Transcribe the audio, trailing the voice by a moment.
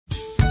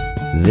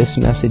This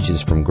message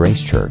is from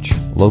Grace Church,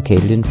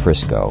 located in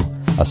Frisco,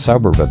 a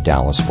suburb of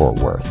Dallas-Fort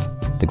Worth.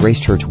 The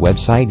Grace Church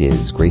website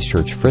is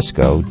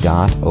gracechurchfrisco.org.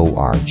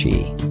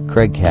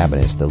 Craig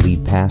Cabanis, the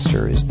lead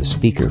pastor, is the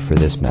speaker for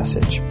this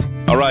message.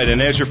 All right,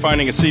 and as you're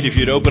finding a seat, if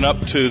you'd open up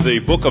to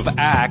the book of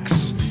Acts,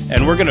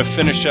 and we're going to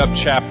finish up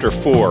chapter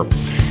 4.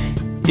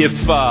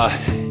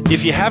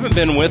 If you haven't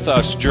been with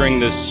us during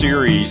this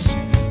series,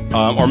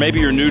 or maybe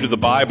you're new to the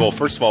Bible,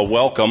 first of all,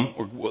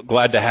 welcome. We're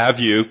glad to have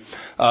you.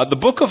 The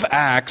book of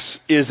Acts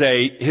is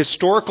a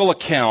historical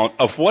account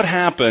of what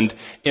happened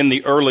in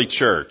the early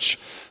church.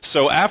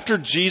 So after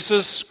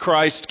Jesus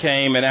Christ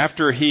came and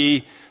after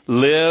he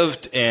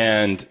lived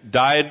and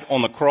died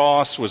on the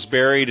cross, was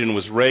buried, and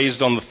was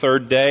raised on the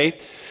third day,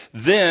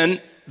 then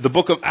the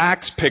book of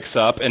Acts picks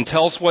up and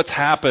tells what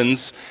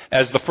happens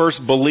as the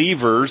first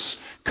believers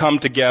come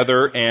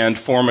together and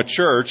form a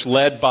church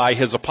led by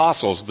his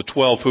apostles, the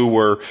 12 who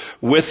were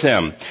with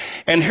him.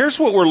 And here's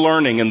what we're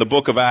learning in the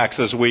book of Acts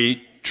as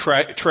we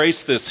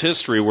trace this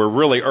history. We're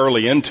really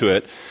early into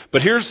it,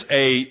 but here's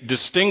a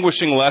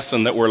distinguishing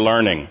lesson that we're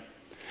learning.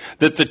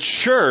 That the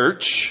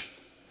church,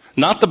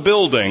 not the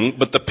building,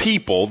 but the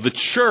people, the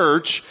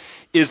church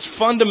is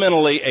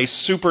fundamentally a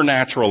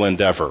supernatural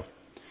endeavor.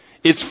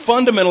 It's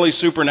fundamentally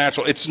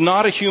supernatural. It's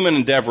not a human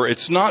endeavor.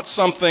 It's not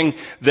something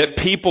that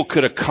people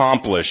could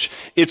accomplish.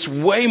 It's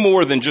way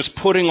more than just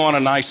putting on a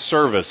nice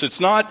service. It's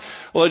not,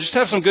 well, just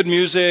have some good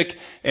music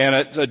and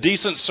a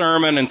decent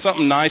sermon and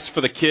something nice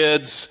for the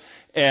kids.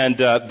 And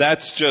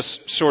that's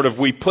just sort of,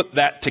 we put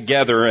that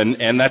together,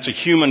 and that's a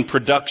human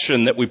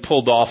production that we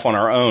pulled off on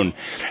our own.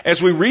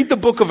 As we read the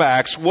book of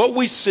Acts, what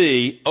we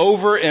see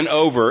over and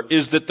over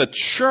is that the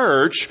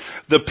church,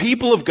 the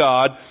people of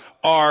God,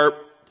 are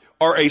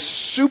a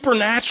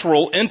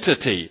supernatural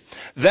entity.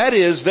 That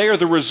is, they are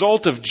the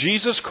result of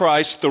Jesus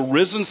Christ, the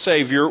risen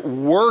Savior,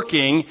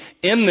 working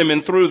in them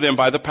and through them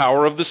by the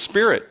power of the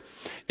Spirit.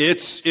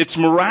 It's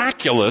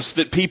miraculous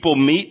that people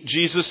meet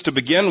Jesus to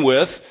begin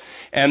with,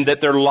 and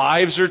that their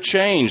lives are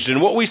changed.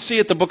 And what we see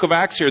at the book of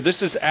Acts here,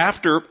 this is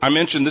after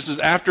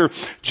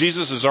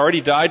Jesus has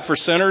already died for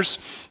sinners.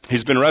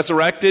 He's been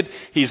resurrected.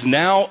 He's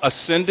now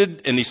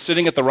ascended, and he's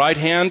sitting at the right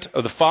hand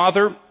of the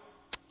Father.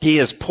 He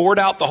has poured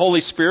out the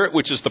Holy Spirit,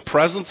 which is the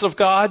presence of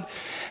God,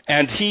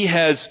 and he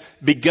has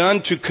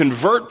begun to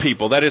convert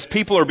people. That is,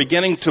 people are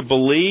beginning to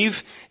believe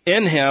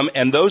in him,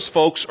 and those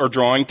folks are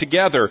drawing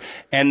together.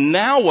 And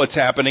now what's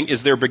happening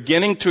is they're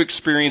beginning to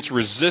experience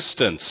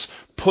resistance,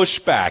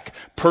 pushback,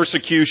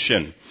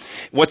 persecution.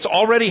 What's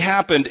already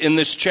happened in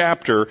this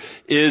chapter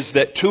is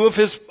that two of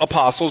his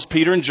apostles,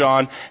 Peter and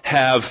John,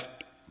 have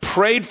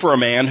prayed for a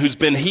man who's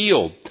been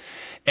healed.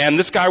 And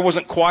this guy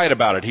wasn't quiet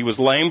about it. He was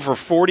lame for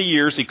 40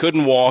 years. He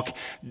couldn't walk.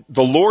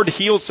 The Lord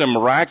heals him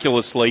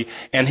miraculously,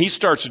 and he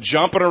starts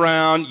jumping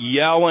around,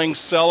 yelling,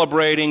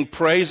 celebrating,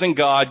 praising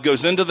God,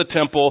 goes into the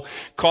temple,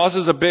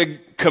 causes a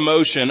big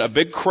commotion. A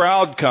big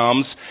crowd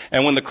comes,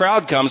 and when the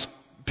crowd comes,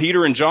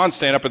 Peter and John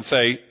stand up and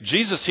say,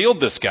 Jesus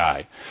healed this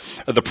guy.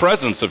 The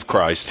presence of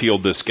Christ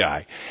healed this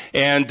guy.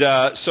 And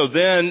so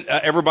then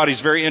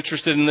everybody's very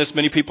interested in this.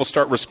 Many people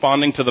start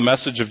responding to the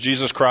message of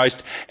Jesus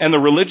Christ, and the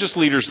religious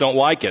leaders don't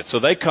like it. So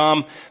they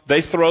come,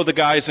 they throw the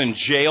guys in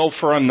jail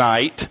for a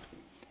night,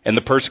 and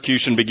the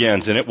persecution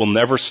begins, and it will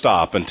never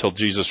stop until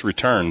Jesus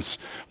returns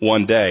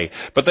one day.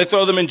 But they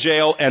throw them in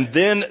jail, and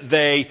then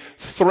they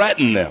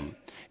threaten them.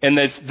 And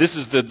this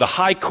is the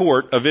high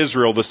court of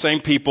Israel, the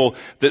same people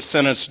that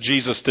sentenced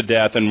Jesus to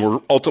death and were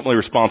ultimately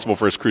responsible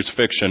for his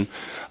crucifixion.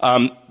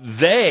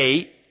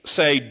 They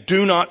say,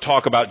 do not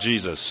talk about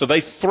Jesus. So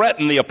they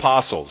threaten the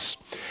apostles.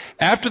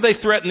 After they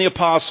threaten the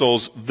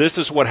apostles, this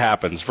is what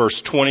happens. Verse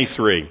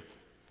 23.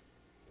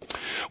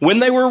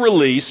 When they were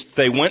released,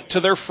 they went to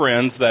their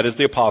friends, that is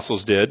the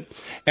apostles did,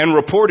 and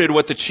reported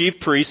what the chief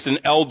priests and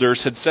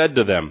elders had said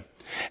to them.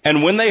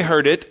 And when they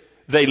heard it,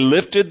 they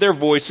lifted their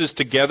voices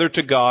together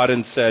to God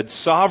and said,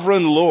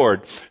 Sovereign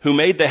Lord, who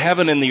made the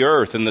heaven and the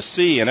earth and the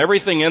sea and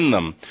everything in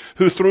them,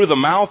 who through the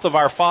mouth of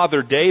our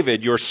father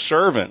David, your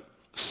servant,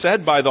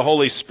 said by the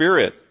Holy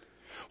Spirit,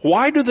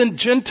 why do the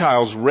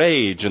Gentiles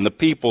rage and the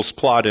peoples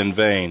plot in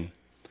vain?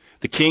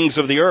 The kings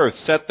of the earth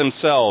set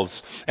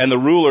themselves, and the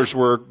rulers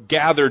were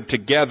gathered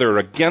together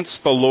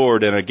against the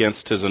Lord and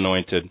against his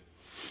anointed.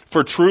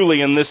 For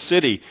truly in this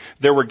city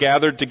there were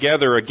gathered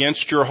together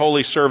against your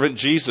holy servant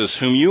Jesus,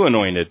 whom you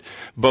anointed,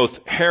 both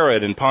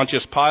Herod and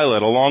Pontius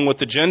Pilate, along with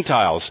the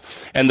Gentiles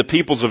and the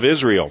peoples of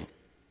Israel,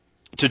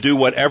 to do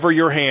whatever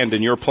your hand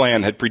and your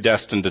plan had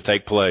predestined to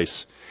take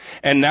place.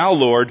 And now,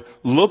 Lord,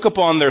 look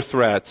upon their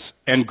threats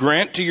and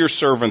grant to your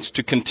servants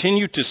to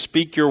continue to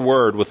speak your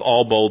word with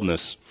all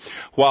boldness,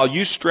 while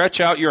you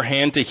stretch out your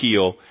hand to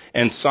heal,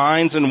 and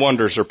signs and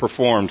wonders are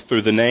performed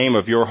through the name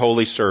of your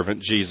holy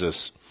servant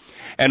Jesus.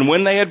 And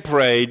when they had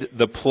prayed,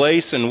 the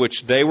place in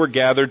which they were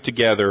gathered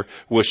together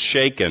was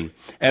shaken,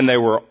 and they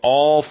were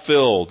all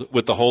filled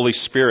with the Holy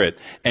Spirit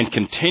and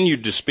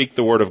continued to speak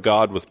the word of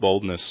God with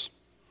boldness.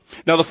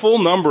 Now the full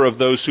number of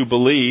those who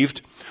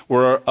believed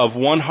were of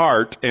one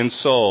heart and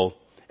soul,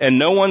 and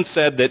no one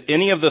said that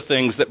any of the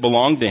things that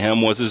belonged to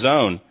him was his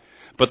own,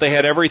 but they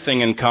had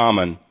everything in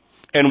common.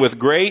 And with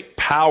great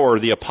power,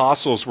 the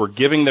apostles were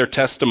giving their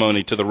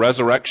testimony to the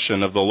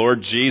resurrection of the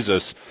Lord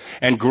Jesus,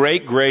 and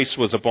great grace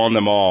was upon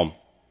them all.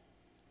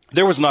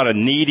 There was not a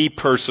needy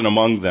person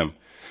among them,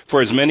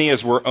 for as many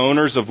as were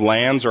owners of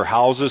lands or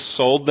houses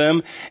sold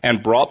them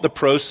and brought the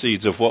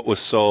proceeds of what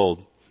was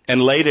sold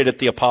and laid it at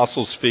the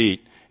apostles'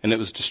 feet, and it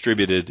was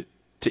distributed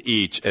to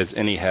each as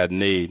any had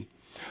need.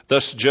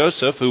 Thus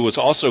Joseph, who was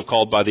also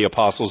called by the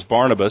apostles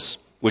Barnabas,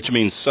 which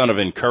means son of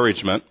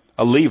encouragement,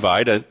 a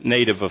Levite, a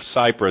native of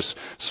Cyprus,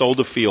 sold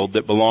a field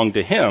that belonged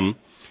to him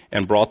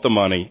and brought the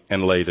money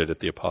and laid it at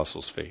the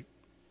apostles' feet.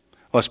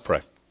 Let's pray.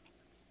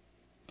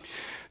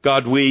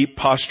 God, we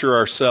posture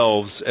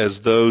ourselves as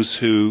those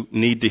who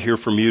need to hear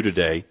from you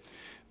today.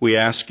 We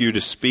ask you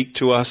to speak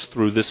to us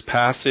through this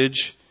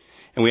passage,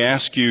 and we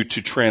ask you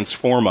to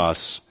transform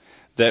us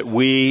that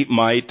we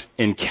might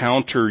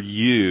encounter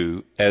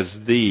you as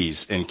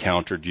these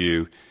encountered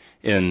you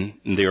in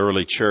the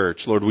early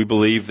church. Lord, we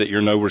believe that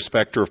you're no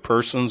respecter of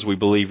persons. We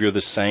believe you're the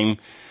same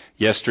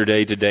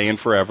yesterday, today, and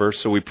forever.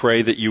 So we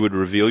pray that you would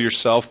reveal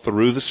yourself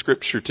through the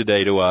Scripture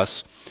today to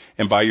us,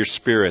 and by your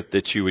Spirit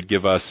that you would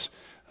give us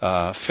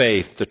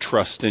faith to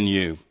trust in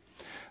you.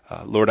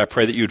 Lord, I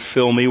pray that you'd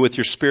fill me with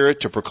your Spirit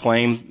to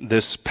proclaim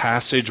this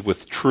passage with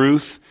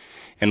truth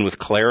and with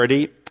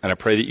clarity. And I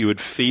pray that you would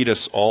feed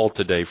us all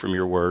today from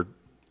your word.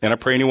 And I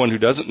pray anyone who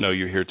doesn't know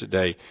you here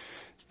today,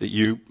 that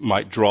you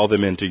might draw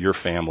them into your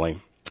family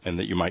and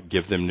that you might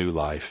give them new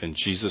life. In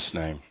Jesus'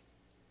 name,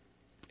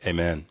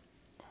 amen.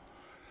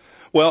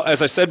 Well, as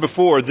I said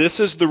before, this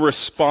is the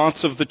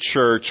response of the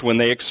church when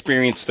they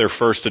experience their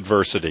first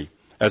adversity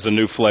as a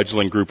new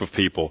fledgling group of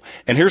people.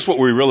 And here's what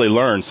we really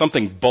learn.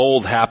 Something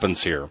bold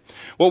happens here.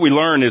 What we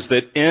learn is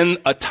that in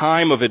a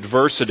time of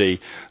adversity,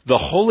 the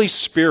Holy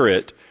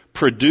Spirit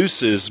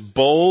produces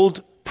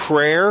bold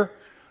prayer,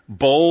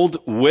 bold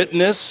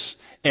witness,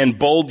 and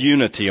bold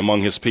unity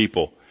among his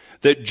people.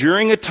 That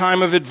during a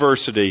time of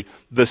adversity,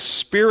 the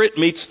Spirit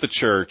meets the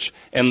church,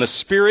 and the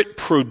Spirit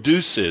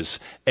produces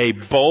a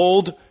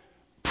bold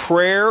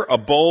prayer, a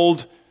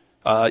bold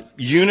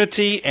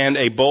unity, and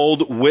a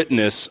bold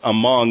witness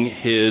among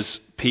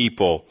his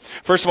people.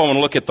 First of all, I want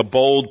to look at the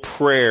bold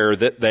prayer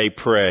that they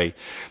pray.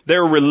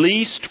 They're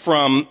released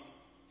from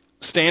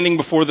standing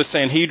before the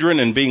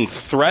Sanhedrin and being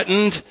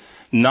threatened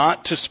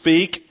not to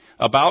speak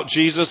about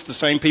Jesus. The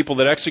same people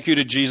that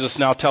executed Jesus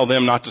now tell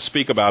them not to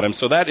speak about him.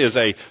 So that is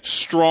a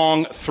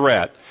strong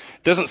threat.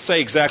 It doesn't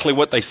say exactly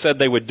what they said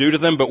they would do to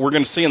them, but we're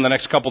going to see in the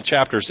next couple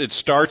chapters. It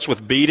starts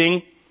with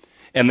beating,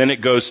 and then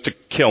it goes to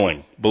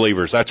killing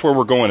believers. That's where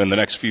we're going in the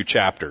next few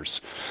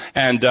chapters.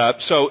 And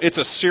so it's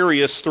a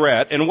serious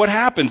threat. And what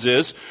happens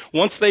is,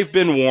 once they've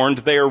been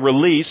warned, they are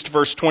released.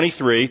 Verse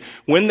 23,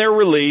 when they're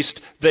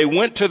released, they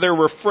went to their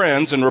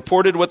friends and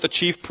reported what the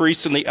chief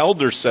priests and the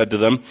elders said to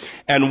them.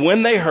 And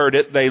when they heard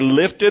it, they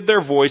lifted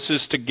their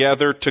voices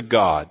together to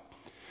God.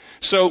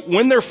 So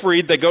when they're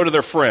freed, they go to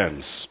their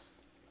friends.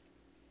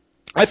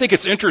 I think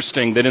it's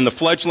interesting that in the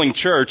fledgling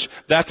church,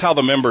 that's how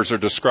the members are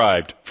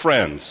described.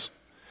 Friends.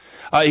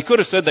 He could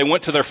have said they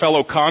went to their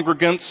fellow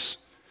congregants,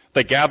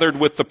 they gathered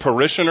with the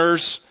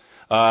parishioners,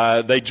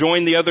 they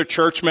joined the other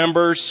church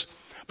members,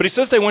 but he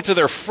says they went to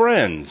their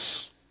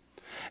friends.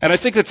 And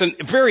I think that's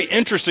very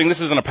interesting.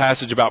 This isn't a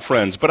passage about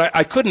friends, but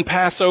I couldn't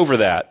pass over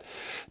that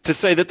to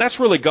say that that's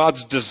really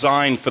God's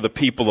design for the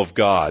people of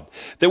God.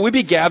 That we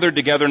be gathered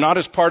together not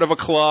as part of a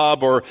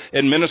club or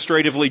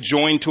administratively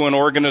joined to an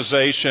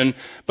organization,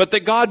 but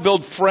that God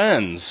build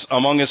friends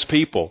among his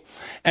people.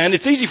 And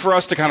it's easy for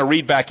us to kind of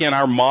read back in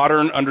our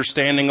modern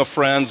understanding of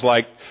friends,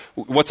 like,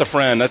 what's a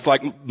friend? That's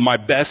like my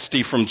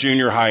bestie from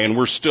junior high, and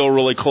we're still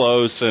really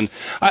close. And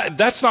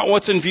that's not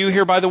what's in view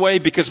here, by the way,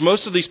 because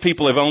most of these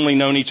people have only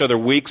known each other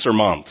weeks or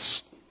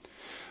months.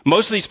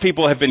 Most of these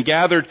people have been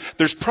gathered.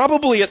 There's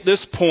probably at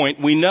this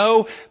point, we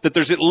know that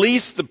there's at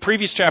least, the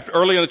previous chapter,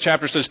 earlier in the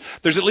chapter says,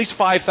 there's at least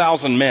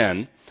 5,000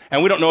 men.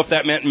 And we don't know if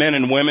that meant men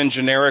and women,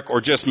 generic,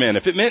 or just men.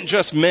 If it meant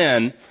just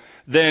men,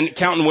 then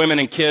counting women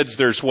and kids,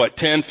 there's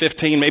 10,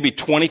 15, maybe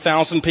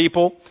 20,000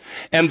 people.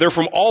 And they're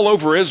from all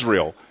over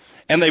Israel.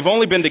 And they've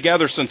only been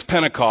together since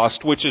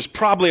Pentecost, which is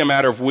probably a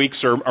matter of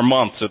weeks or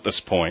months at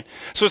this point.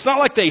 So it's not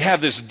like they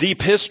have this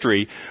deep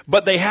history,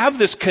 but they have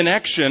this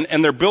connection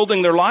and they're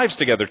building their lives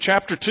together.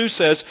 Chapter 2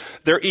 says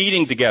they're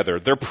eating together,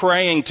 they're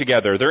praying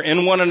together, they're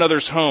in one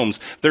another's homes,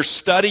 they're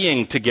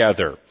studying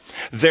together,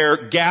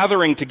 they're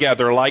gathering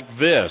together like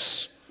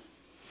this.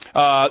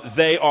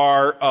 They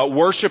are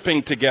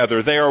worshiping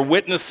together, they are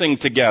witnessing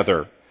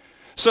together.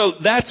 So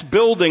that's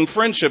building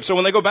friendship. So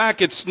when they go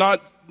back, it's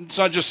not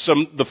just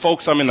the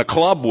folks I'm in the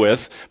club with,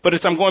 but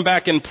I'm going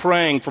back and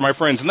praying for my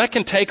friends. And that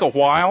can take a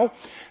while.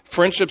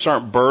 Friendships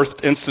aren't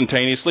birthed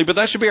instantaneously, but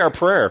that should be our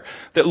prayer.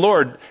 That,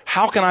 Lord,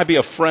 how can I be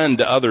a friend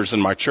to others in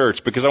my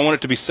church? Because I want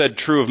it to be said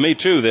true of me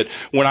too, that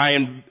when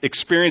I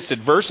experienced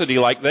adversity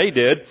like they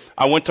did,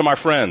 I went to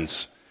my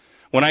friends.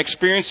 When I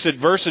experienced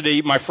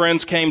adversity, my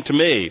friends came to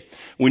me.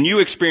 When you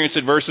experienced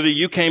adversity,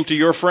 you came to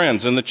your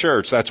friends in the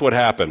church. That's what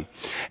happened.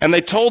 And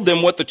they told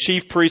them what the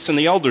chief priests and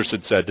the elders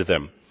had said to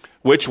them.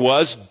 which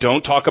was,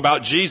 don't talk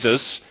about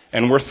Jesus,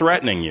 and we're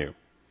threatening you.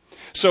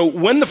 So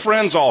when the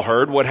friends all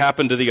heard what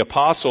happened to the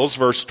apostles,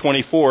 verse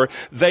 24,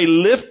 they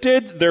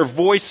lifted their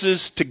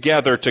voices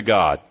together to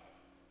God.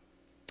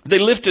 They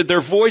lifted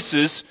their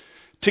voices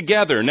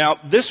together. Now,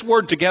 this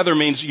word together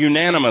means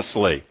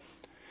unanimously.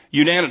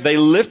 They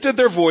lifted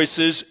their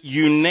voices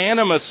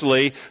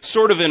unanimously,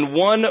 sort of in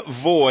one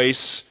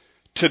voice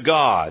to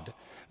God.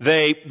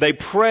 They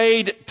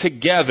prayed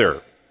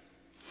together.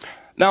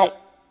 Now,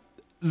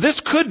 this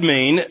could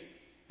mean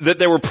that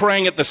they were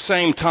praying at the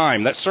same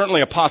time. That's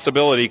certainly a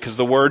possibility because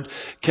the word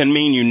can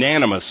mean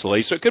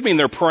unanimously. So it could mean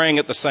they're praying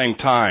at the same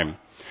time.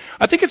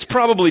 I think it's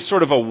probably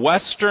sort of a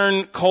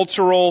Western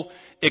cultural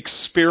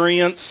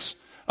experience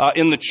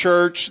in the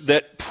church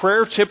that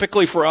prayer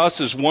typically for us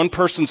is one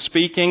person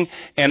speaking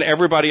and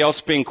everybody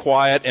else being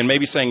quiet and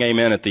maybe saying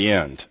amen at the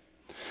end.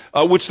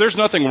 Which there's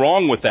nothing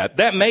wrong with that.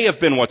 That may have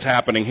been what's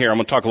happening here. I'm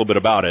going to talk a little bit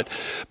about it.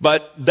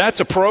 But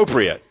that's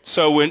appropriate.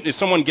 So if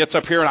someone gets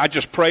up here, and I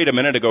just prayed a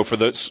minute ago for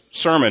the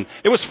sermon,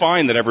 it was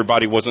fine that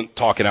everybody wasn't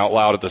talking out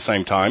loud at the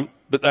same time.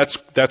 But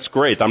that's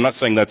great. I'm not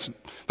saying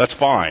that's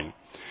fine.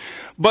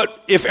 But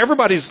if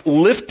everybody's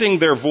lifting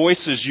their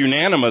voices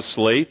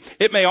unanimously,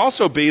 it may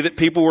also be that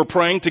people were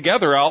praying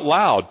together out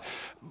loud.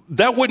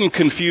 That wouldn't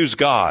confuse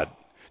God.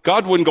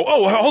 God wouldn't go,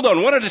 oh, hold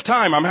on, one at a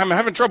time. I'm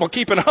having trouble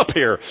keeping up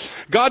here.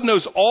 God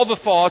knows all the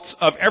thoughts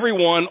of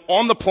everyone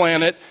on the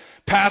planet,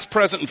 past,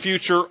 present, and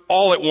future,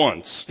 all at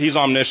once. He's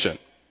omniscient.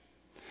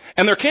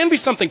 And there can be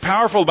something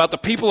powerful about the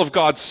people of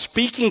God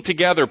speaking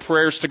together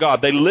prayers to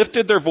God. They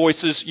lifted their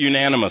voices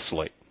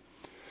unanimously.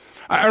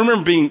 I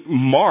remember being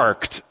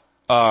marked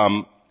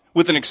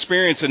with an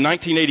experience in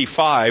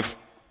 1985.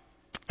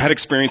 I had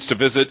experience to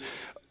visit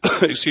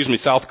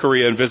South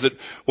Korea and visit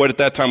what at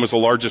that time was the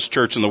largest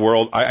church in the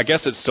world. I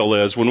guess it still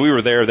is. When we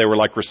were there, they were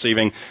like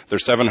receiving their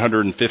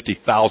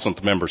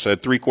 750,000th member. So they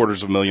had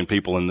 750,000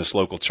 people in this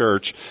local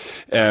church.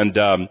 And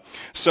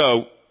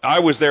so I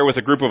was there with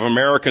a group of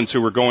Americans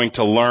who were going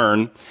to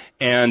learn.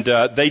 And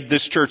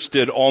this church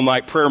did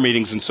all-night prayer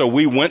meetings, and so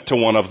we went to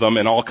one of them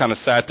and all kind of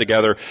sat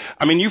together.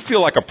 I mean, you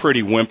feel like a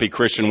pretty wimpy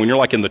Christian when you're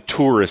like in the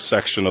tourist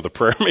section of the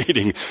prayer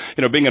meeting.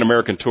 You know, being an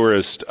American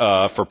tourist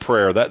for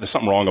prayer, there's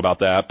something wrong about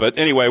that. But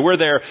anyway, we're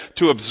there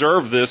to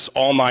observe this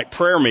all-night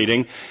prayer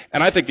meeting,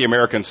 and I think the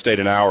Americans stayed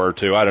an hour or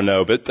two. I don't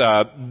know, but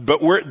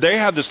they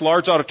have this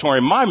large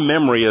auditorium. My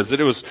memory is that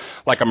it was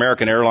like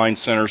American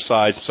Airlines Center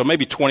size, so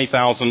maybe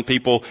 20,000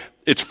 people.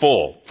 It's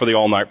full for the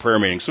all-night prayer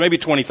meeting. So maybe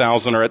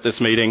 20,000 are at this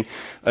meeting.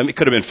 It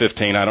could have been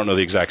 15. I don't know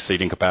the exact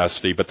seating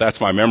capacity, but that's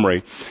my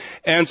memory.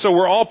 And so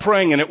we're all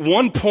praying, and at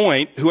one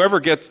point, whoever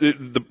gets,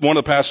 one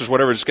of the pastors,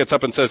 whatever, just gets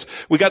up and says,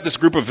 we got this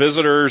group of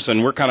visitors,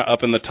 and we're kind of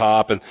up in the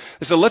top. And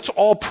they said, let's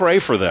all pray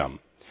for them.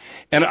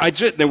 And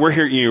we're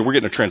here, we're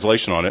getting a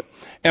translation on it.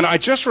 And I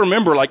just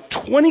remember like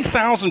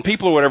 20,000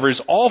 people or whatever is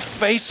all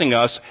facing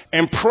us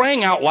and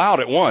praying out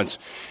loud at once.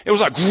 It was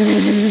like,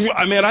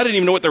 I mean, I didn't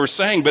even know what they were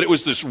saying, but it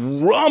was this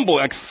rumble,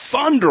 like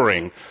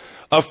thundering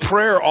of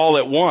prayer all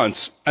at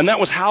once. And that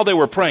was how they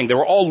were praying. They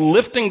were all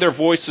lifting their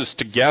voices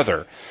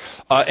together.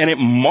 And it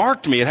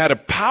marked me. It had a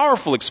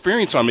powerful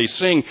experience on me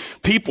seeing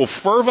people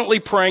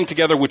fervently praying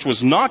together, which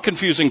was not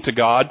confusing to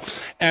God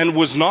and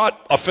was not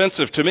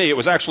offensive to me. It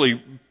was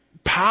actually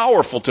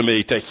powerful to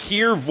me to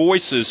hear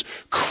voices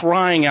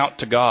crying out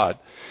to God.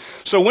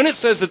 So when it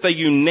says that they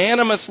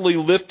unanimously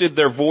lifted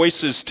their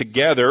voices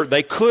together,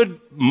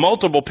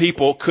 multiple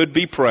people could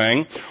be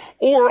praying.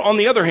 Or on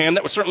the other hand,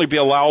 that would certainly be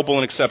allowable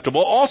and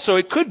acceptable. Also,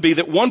 it could be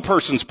that one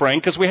person's praying,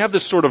 because we have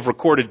this sort of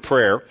recorded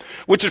prayer,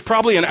 which is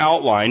probably an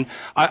outline.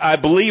 I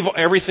believe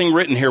everything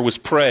written here was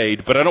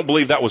prayed, but I don't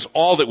believe that was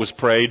all that was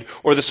prayed,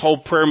 or this whole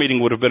prayer meeting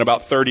would have been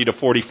about 30 to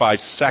 45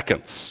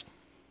 seconds.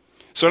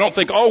 So I don't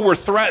think,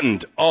 we're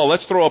threatened.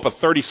 Let's throw up a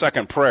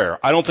 30-second prayer.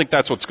 I don't think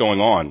that's what's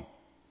going on.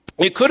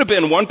 It could have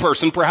been one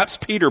person, perhaps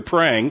Peter,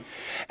 praying,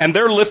 and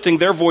they're lifting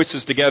their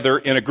voices together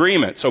in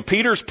agreement. So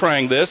Peter's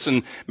praying this,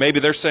 and maybe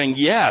they're saying,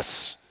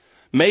 yes,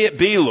 may it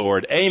be,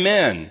 Lord.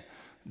 Amen.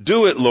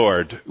 Do it,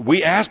 Lord.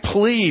 We ask,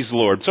 please,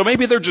 Lord. So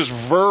maybe they're just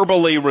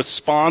verbally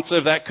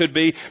responsive. That could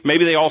be.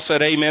 Maybe they all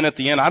said amen at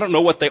the end. I don't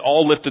know what they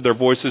all lifted their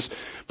voices,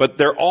 but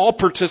they're all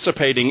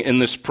participating in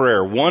this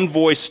prayer. One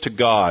voice to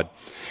God.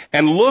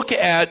 And look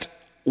at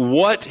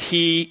what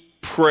he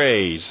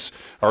prays,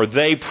 or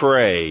they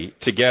pray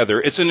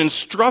together. It's an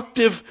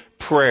instructive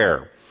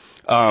prayer.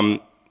 And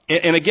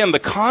again, the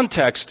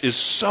context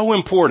is so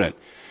important.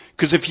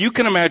 Because if you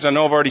can imagine, I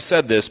know I've already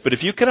said this, but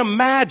if you can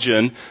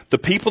imagine the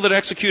people that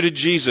executed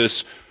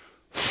Jesus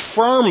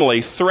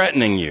firmly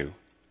threatening you,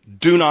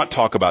 do not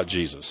talk about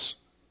Jesus.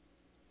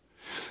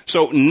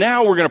 So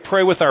now we're going to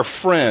pray with our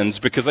friends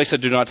because they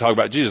said do not talk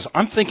about Jesus.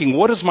 I'm thinking,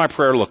 what does my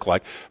prayer look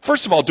like?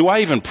 First of all, do I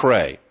even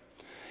pray?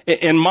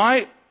 And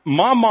my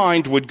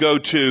mind would go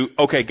to,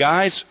 okay,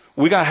 guys,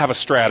 we got to have a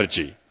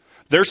strategy.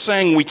 They're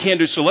saying we can't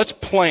do, so let's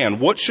plan.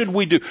 What should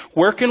we do?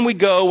 Where can we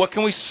go? What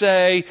can we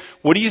say?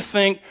 What do you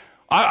think?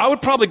 I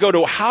would probably go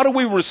to, how do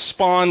we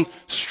respond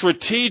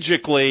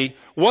strategically?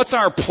 What's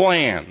our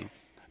plan?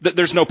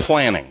 There's no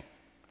planning.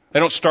 They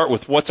don't start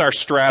with, what's our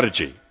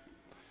strategy?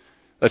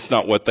 That's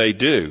not what they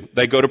do.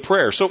 They go to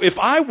prayer. So if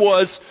I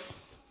was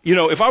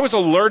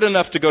alert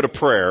enough to go to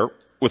prayer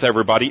with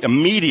everybody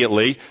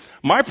immediately,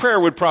 my prayer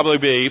would probably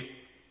be,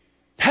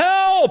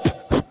 help!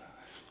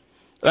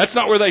 That's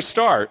not where they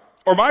start.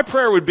 Or my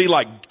prayer would be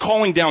like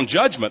calling down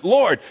judgment.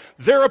 Lord,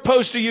 they're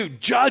opposed to you.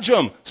 Judge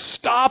them.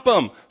 Stop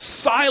them.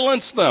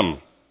 Silence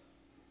them.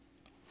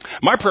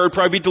 My prayer would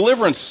probably be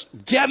deliverance.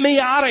 Get me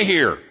out of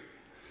here.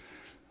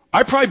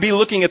 I'd probably be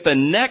looking at the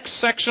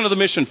next section of the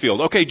mission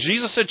field. Okay,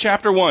 Jesus said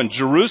chapter 1,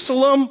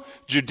 Jerusalem,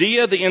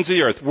 Judea, the ends of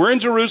the earth. We're in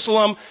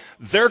Jerusalem.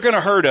 They're going to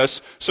hurt us,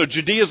 so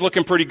Judea's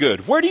looking pretty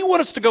good. Where do you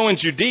want us to go in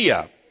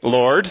Judea,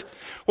 Lord?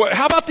 Well,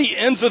 how about the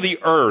ends of the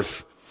earth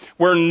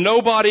where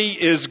nobody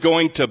is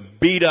going to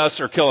beat us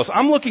or kill us?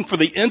 I'm looking for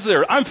the ends of the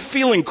earth. I'm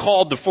feeling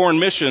called to foreign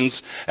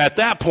missions at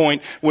that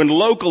point when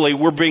locally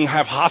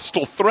have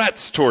hostile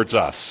threats towards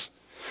us.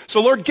 So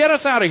Lord, get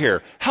us out of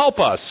here. Help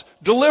us.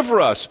 Deliver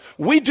us.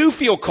 We do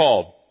feel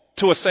called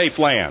to a safe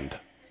land.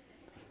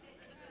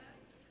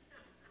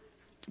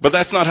 But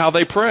that's not how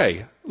they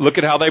pray. Look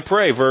at how they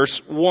pray.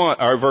 Verse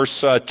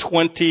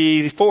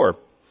 24.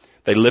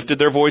 They lifted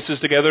their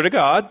voices together to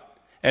God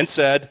and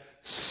said,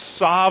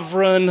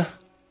 Sovereign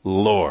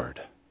Lord.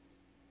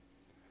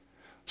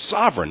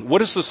 Sovereign.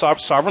 What is the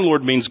sovereign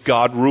Lord means?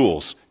 God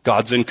rules.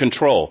 God's in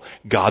control.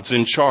 God's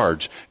in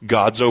charge.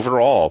 God's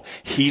over all.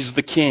 He's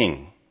the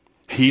king.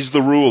 He's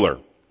the ruler.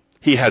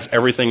 He has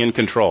everything in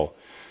control.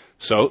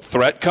 So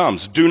threat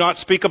comes. Do not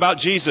speak about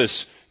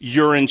Jesus.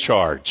 You're in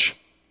charge.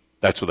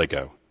 That's where they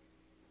go.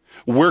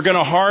 We're going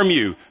to harm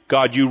you.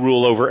 God, you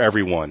rule over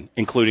everyone,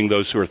 including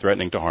those who are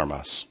threatening to harm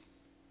us.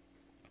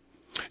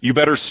 You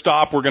better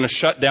stop. We're going to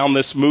shut down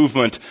this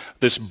movement,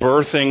 this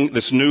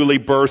newly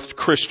birthed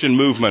Christian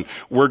movement.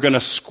 We're going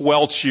to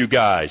squelch you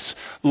guys.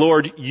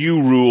 Lord, you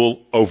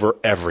rule over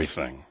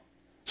everything.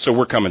 So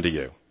we're coming to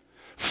you.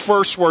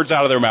 First words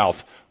out of their mouth.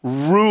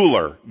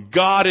 Ruler,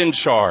 God in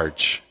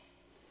charge.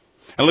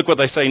 And look what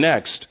they say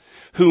next.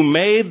 Who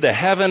made the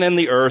heaven and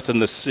the earth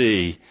and the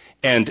sea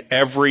and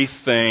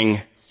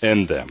everything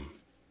in them.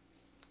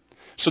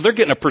 So they're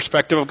getting a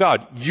perspective of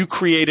God. You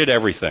created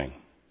everything.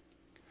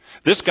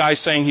 This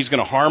guy's saying he's going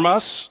to harm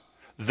us.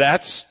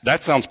 That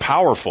sounds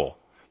powerful.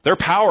 They're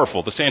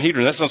powerful. The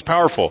Sanhedrin, that sounds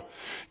powerful.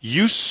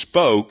 You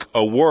spoke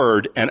a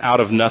word and out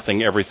of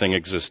nothing everything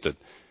existed.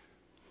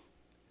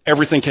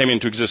 Everything came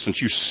into existence.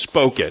 You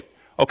spoke it.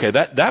 Okay,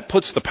 that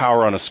puts the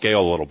power on a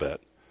scale a little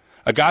bit.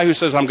 A guy who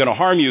says, I'm going to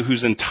harm you,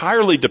 who's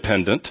entirely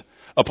dependent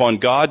upon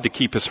God to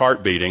keep his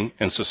heart beating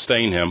and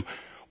sustain him,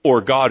 or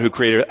God who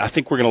created it, I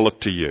think we're going to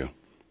look to you.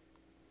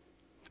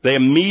 They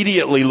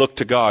immediately look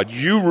to God.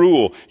 You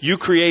rule. You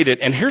create it.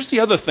 And here's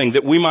the other thing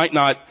that we might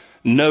not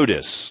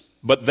notice,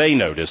 but they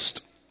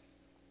noticed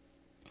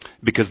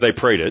because they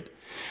prayed it.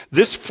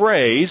 This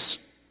phrase,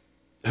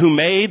 who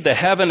made the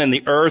heaven and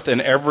the earth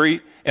and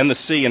the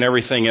sea and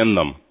everything in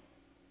them.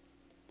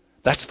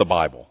 That's the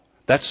Bible.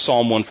 That's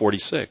Psalm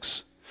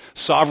 146.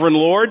 Sovereign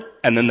Lord,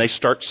 and then they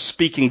start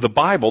speaking the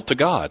Bible to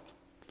God.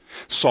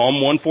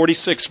 Psalm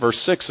 146 verse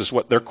 6 is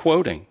what they're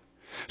quoting.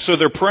 So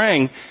they're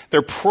praying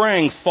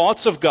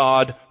thoughts of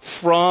God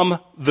from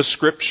the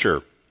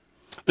Scripture.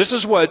 This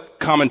is what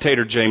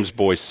commentator James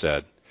Boyce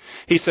said.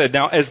 He said,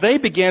 now as they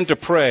began to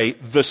pray,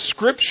 the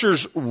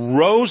Scriptures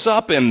rose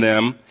up in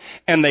them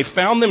and they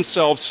found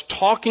themselves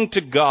talking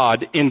to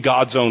God in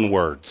God's own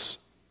words.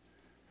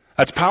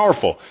 That's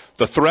powerful.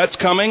 The threat's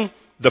coming,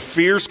 the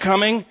fear's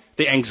coming,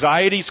 the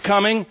anxiety's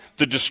coming,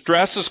 the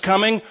distress is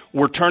coming.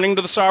 We're turning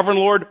to the sovereign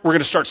Lord. We're going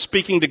to start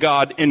speaking to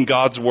God in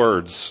God's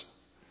words.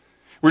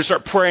 We're going to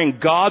start praying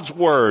God's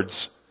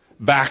words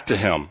back to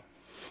Him.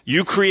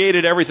 You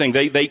created everything.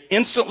 They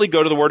instantly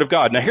go to the Word of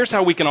God. Now here's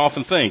how we can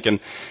often think. And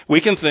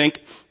we can think,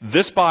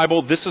 this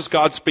Bible, this is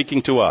God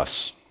speaking to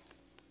us.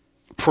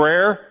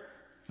 Prayer,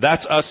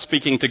 that's us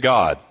speaking to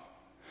God.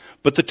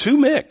 But the two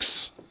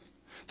mix.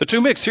 The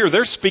two mix here.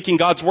 They're speaking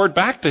God's Word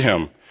back to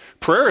Him.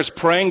 Prayer is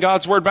praying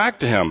God's Word back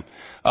to Him.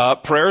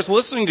 Prayer is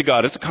listening to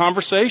God. It's a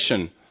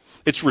conversation.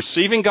 It's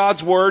receiving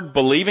God's Word,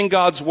 believing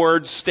God's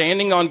Word,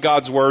 standing on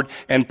God's Word,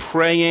 and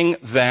praying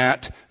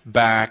that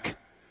back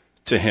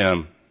to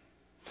Him.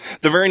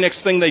 The very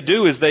next thing they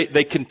do is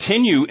they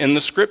continue in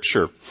the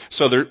Scripture.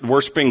 So they're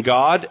worshiping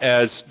God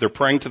as they're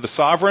praying to the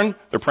sovereign.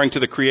 They're praying to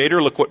the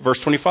Creator. Look what verse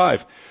 25.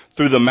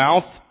 Through the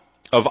mouth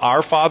of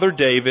our father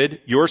David,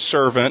 your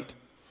servant,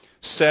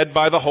 said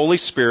by the Holy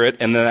Spirit,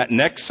 and then that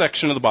next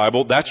section of the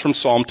Bible, that's from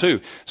Psalm 2.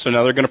 So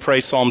now they're going to pray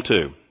Psalm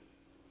 2.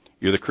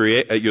 You're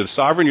the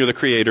sovereign, you're the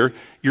creator,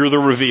 you're the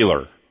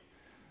revealer.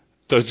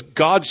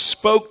 God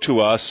spoke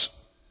to us,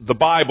 the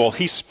Bible,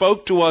 He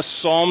spoke to us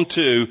Psalm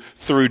 2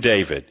 through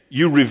David.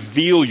 You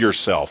reveal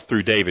yourself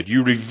through David.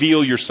 You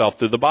reveal yourself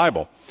through the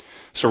Bible.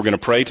 So we're going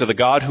to pray to the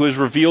God who has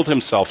revealed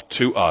Himself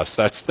to us.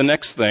 That's the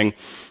next thing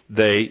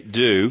they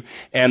do.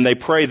 And they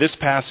pray this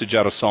passage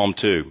out of Psalm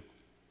 2.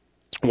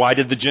 Why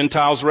did the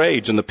Gentiles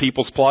rage and the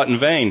peoples plot in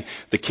vain?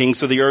 The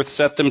kings of the earth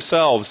set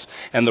themselves,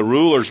 and the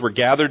rulers were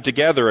gathered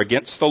together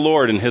against the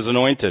Lord and His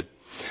anointed.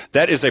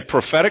 That is a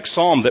prophetic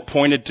psalm that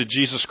pointed to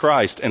Jesus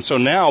Christ. And so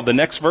now the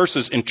next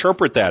verses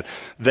interpret that.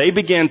 They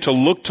began to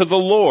look to the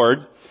Lord,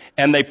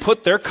 and they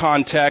put their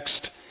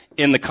context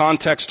in the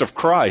context of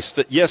Christ.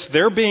 That yes,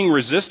 they're being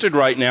resisted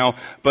right now,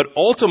 but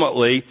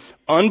ultimately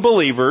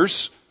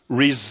unbelievers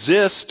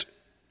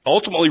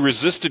ultimately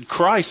resisted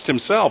Christ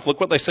himself. Look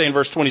what they say in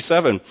verse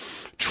 27.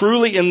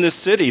 Truly in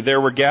this city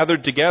there were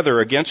gathered together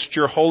against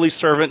your holy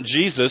servant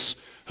Jesus,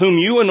 whom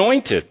you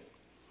anointed.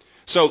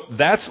 So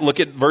look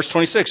at verse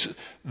 26.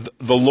 The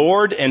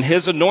Lord and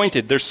his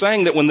anointed. They're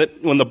saying that when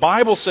the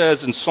Bible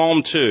says in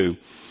Psalm 2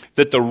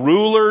 that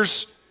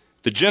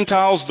the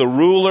Gentiles, the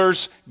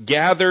rulers,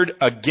 gathered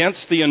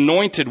against the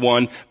anointed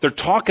one, they're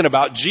talking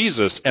about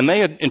Jesus, and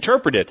they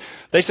interpret it.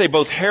 They say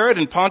both Herod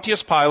and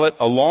Pontius Pilate,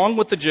 along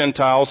with the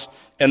Gentiles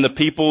and the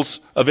peoples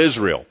of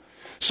Israel.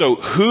 So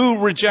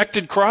who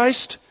rejected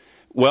Christ?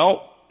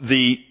 Well,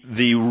 the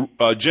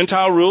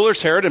Gentile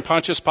rulers, Herod and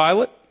Pontius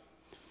Pilate.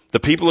 The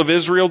people of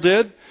Israel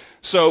did.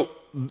 So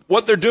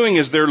what they're doing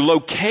is they're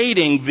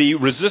locating the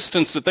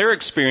resistance that they're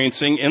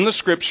experiencing in the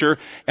Scripture,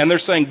 and they're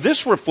saying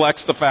this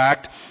reflects the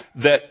fact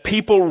that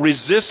people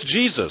resist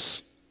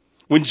Jesus.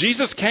 When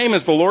Jesus came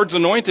as the Lord's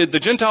anointed, the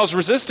Gentiles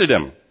resisted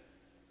him.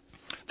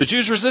 The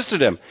Jews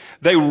resisted him.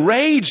 They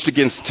raged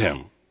against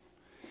him.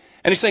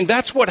 And he's saying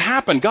that's what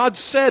happened. God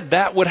said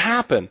that would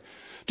happen.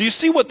 Do you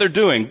see what they're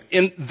doing?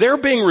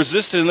 They're being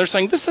resisted, and they're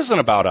saying this isn't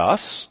about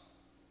us.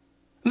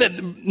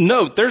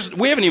 No,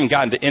 we haven't even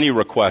gotten to any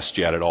request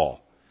yet at all.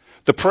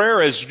 The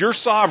prayer is, you're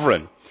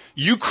sovereign.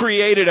 You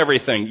created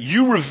everything.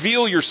 You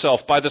reveal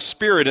yourself by the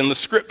Spirit in the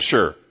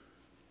Scripture.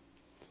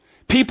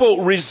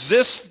 People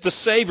resist the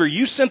Savior.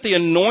 You sent the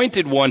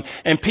anointed one,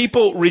 and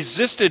people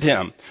resisted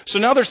him. So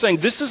now they're saying,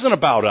 this isn't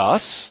about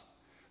us.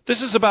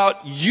 This is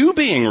about you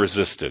being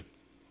resisted.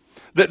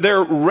 That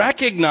they're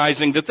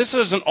recognizing that this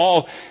isn't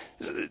all.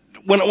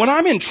 When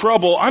I'm in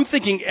trouble, I'm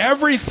thinking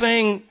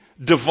everything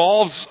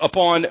devolves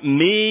upon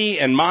me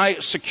and my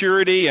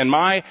security and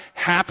my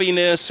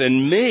happiness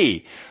and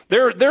me.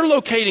 They're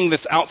locating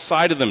this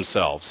outside of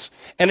themselves.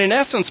 And in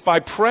essence,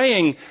 by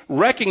praying,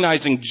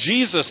 recognizing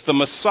Jesus, the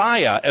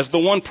Messiah, as the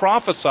one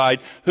prophesied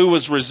who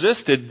was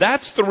resisted,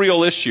 that's the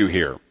real issue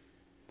here.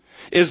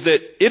 Is that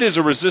it is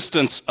a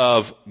resistance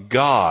of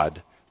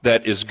God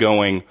that is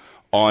going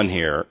on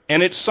here.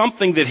 And it's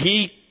something that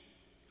he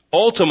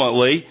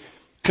ultimately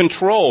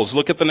controls.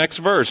 Look at the next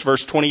verse,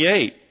 verse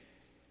 28.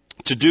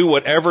 To do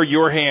whatever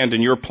your hand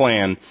and your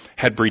plan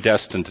had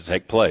predestined to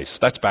take place.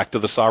 That's back to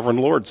the sovereign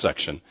Lord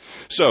section.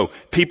 So,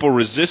 people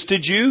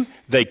resisted you,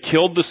 they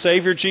killed the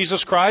Savior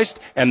Jesus Christ,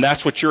 and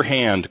that's what your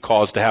hand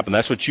caused to happen.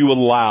 That's what you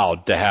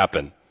allowed to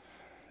happen.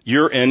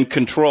 You're in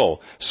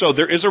control. So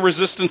there is a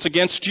resistance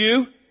against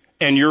you,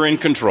 and you're in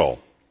control.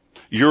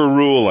 You're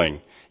ruling,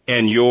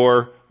 and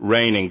you're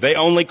reigning. They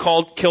only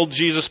killed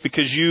Jesus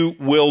because you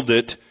willed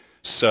it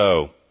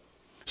so.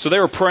 So they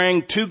were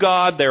praying to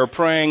God. They were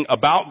praying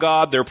about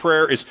God. Their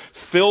prayer is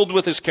filled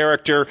with his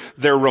character.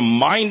 They're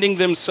reminding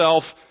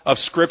themselves of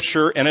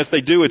Scripture. And as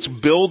they do, it's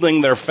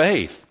building their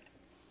faith.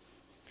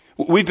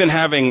 We've been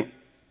having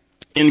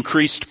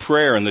increased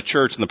prayer in the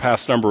church in the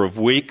past number of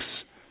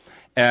weeks.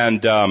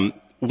 And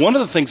one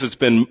of the things that's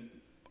been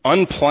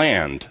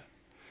unplanned,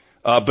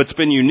 but it's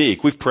been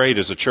unique. We've prayed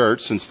as a church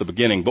since the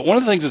beginning. But one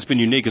of the things that's been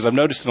unique is I've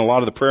noticed in a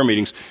lot of the prayer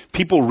meetings,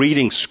 people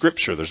reading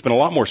Scripture. There's been a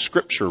lot more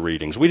Scripture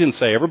readings. We didn't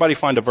say, everybody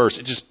find a verse.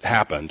 It just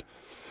happened.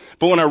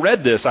 But when I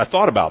read this, I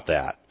thought about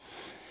that.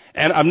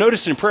 And I've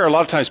noticed in prayer, a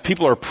lot of times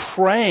people are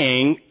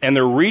praying and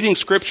they're reading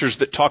Scriptures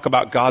that talk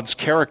about God's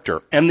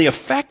character. And the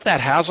effect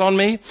that has on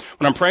me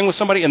when I'm praying with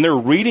somebody and they're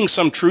reading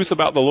some truth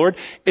about the Lord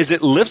is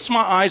it lifts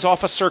my eyes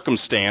off a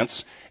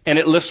circumstance and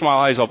it lifts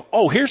my eyes off,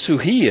 oh, here's who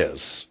he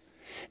is.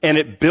 And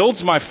it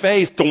builds my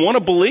faith to want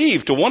to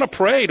believe, to want to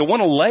pray, to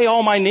want to lay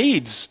all my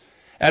needs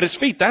at his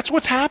feet. That's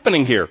what's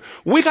happening here.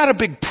 We got a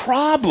big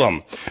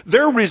problem.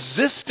 They're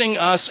resisting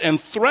us and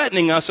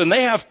threatening us, and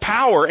they have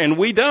power, and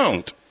we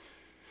don't.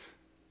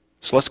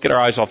 So let's get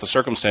our eyes off the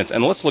circumstance,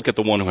 and let's look at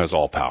the one who has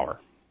all power.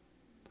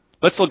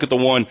 Let's look at the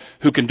one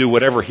who can do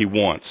whatever he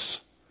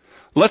wants.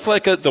 Let's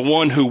look at the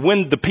one who,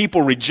 when the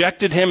people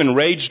rejected him and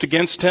raged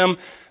against him,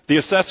 the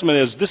assessment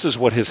is this is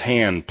what his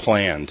hand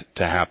planned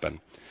to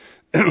happen.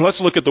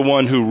 Let's look at the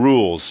one who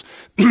rules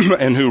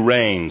and who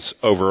reigns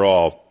over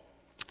all.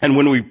 And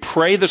when we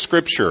pray the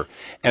Scripture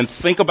and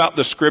think about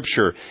the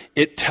Scripture,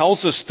 it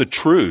tells us the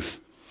truth.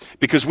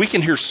 Because we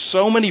can hear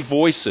so many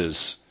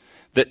voices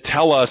that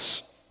tell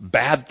us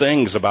bad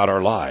things about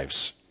our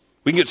lives.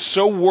 We can get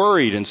so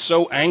worried and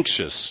so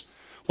anxious.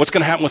 What's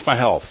going to happen with my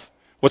health?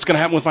 What's going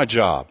to happen with my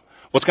job?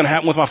 What's going to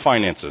happen with my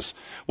finances?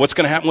 What's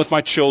going to happen with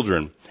my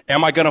children?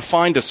 Am I going to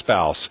find a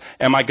spouse?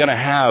 Am I going to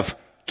have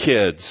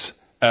kids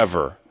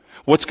ever?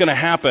 What's going to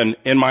happen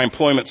in my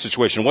employment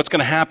situation? What's going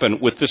to happen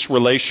with this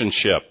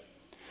relationship?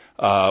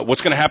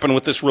 What's going to happen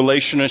with this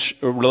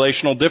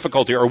relational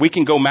difficulty? Or we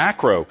can go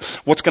macro.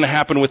 What's going to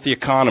happen with the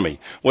economy?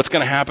 What's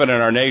going to happen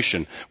in our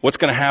nation? What's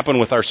going to happen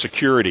with our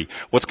security?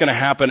 What's going to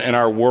happen in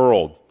our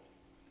world?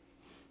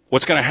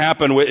 What's going to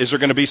happen? Is there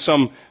going to be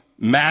some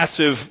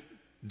massive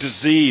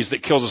disease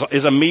that kills us?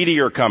 Is a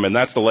meteor coming?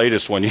 That's the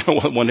latest one. You know,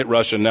 one hit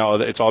Russia now.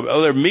 It's all,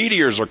 their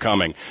meteors are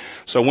coming.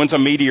 So when's a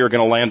meteor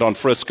going to land on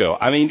Frisco?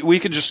 I mean, we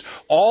could just,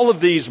 all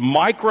of these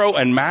micro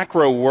and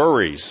macro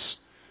worries.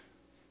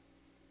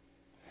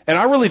 And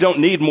I really don't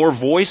need more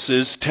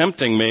voices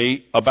tempting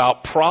me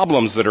about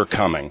problems that are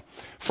coming.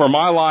 For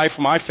my life,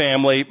 my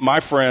family, my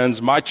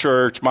friends, my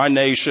church, my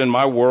nation,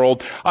 my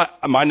world,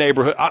 my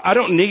neighborhood. I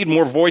don't need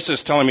more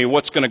voices telling me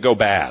what's going to go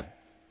bad.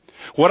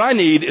 What I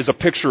need is a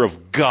picture of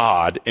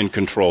God in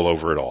control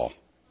over it all.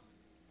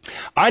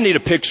 I need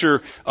a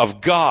picture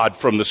of God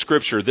from the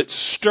Scripture that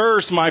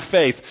stirs my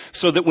faith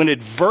so that when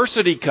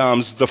adversity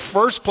comes, the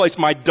first place,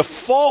 my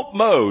default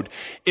mode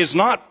is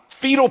not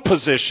fetal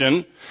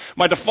position.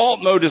 My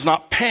default mode is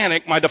not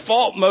panic. My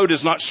default mode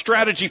is not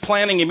strategy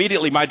planning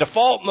immediately. My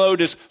default mode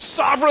is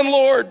sovereign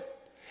Lord.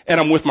 And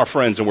I'm with my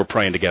friends and we're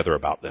praying together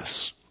about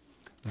this.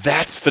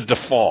 That's the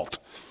default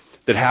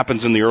that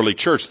happens in the early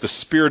church. The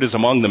Spirit is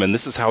among them and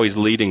this is how He's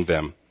leading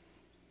them.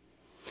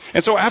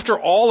 And so after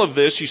all of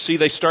this, you see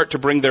they start to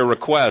bring their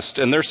request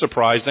and they're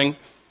surprising.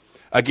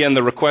 Again,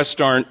 the requests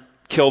aren't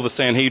kill the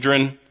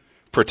Sanhedrin,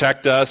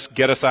 protect us,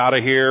 get us out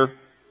of here,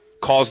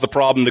 cause the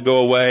problem to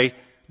go away.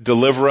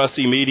 Deliver us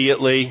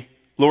immediately.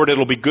 Lord,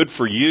 it'll be good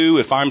for you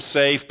if I'm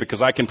safe because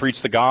I can preach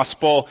the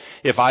gospel.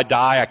 If I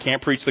die, I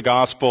can't preach the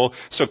gospel,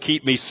 so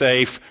keep me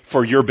safe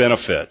for your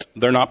benefit.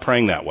 They're not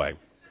praying that way.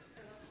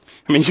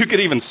 I mean, you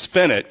could even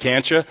spin it,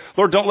 can't you?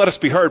 Lord, don't let us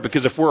be hurt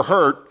because if we're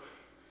hurt,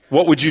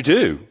 what would you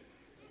do?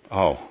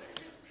 Oh.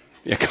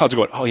 Yeah, God's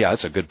going, oh yeah,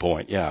 that's a good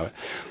point. Yeah.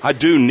 I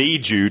do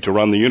need you to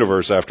run the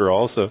universe after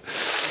all, so...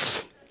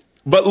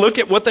 But look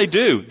at what they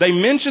do. They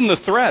mention the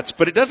threats,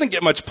 but it doesn't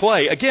get much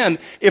play. Again,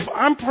 if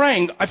I'm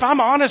praying, if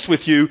I'm honest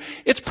with you,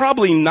 it's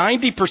probably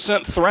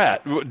 90%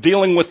 threat,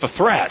 dealing with the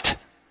threat.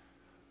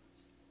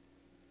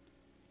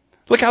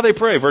 Look how they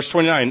pray, verse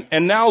 29.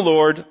 And now,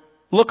 Lord,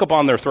 look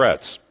upon their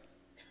threats.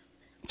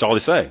 That's all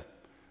they say.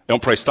 They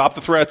don't pray stop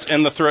the threats,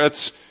 end the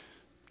threats,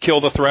 kill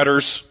the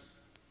threaters.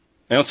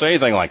 They don't say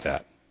anything like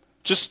that.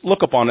 Just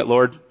look upon it,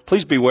 Lord.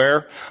 Please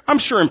beware. I'm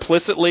sure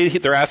implicitly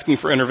they're asking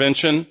for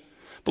intervention.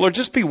 But Lord,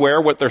 just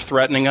beware what they're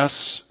threatening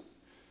us.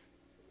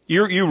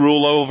 You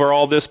rule over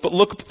all this, but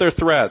look at their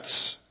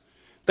threats.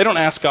 They don't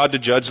ask God to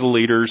judge the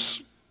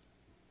leaders.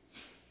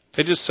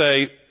 They just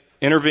say,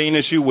 intervene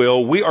as you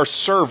will. We are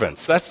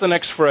servants. That's the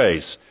next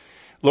phrase.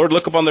 Lord,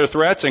 look upon their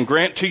threats and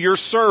grant to your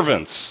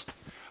servants.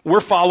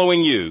 We're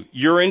following you.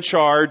 You're in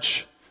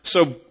charge.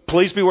 So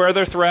please beware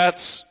their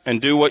threats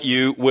and do what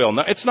you will.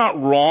 Now, it's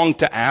not wrong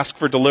to ask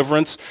for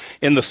deliverance.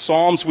 In the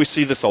Psalms, we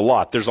see this a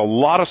lot. There's a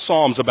lot of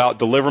Psalms about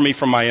deliver me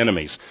from my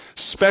enemies,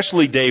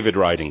 especially David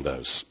writing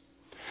those.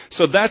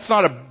 So that's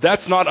not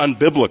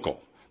unbiblical.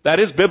 That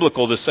is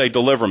biblical to say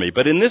deliver me.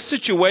 But in this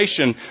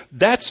situation,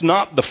 that's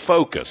not the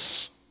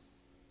focus.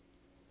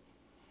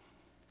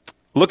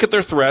 Look at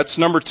their threats.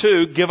 Number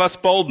 2, give us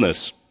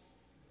boldness.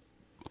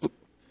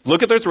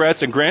 Look at their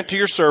threats and grant to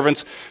your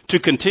servants to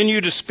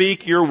continue to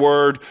speak your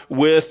word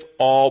with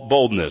all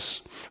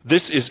boldness.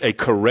 This is a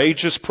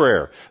courageous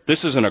prayer.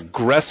 This is an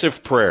aggressive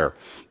prayer.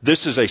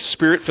 This is a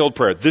spirit-filled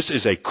prayer. This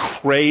is a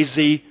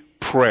crazy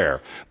prayer.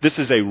 This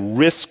is a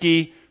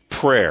risky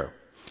prayer.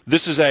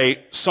 This is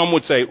some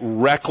would say,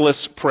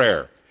 reckless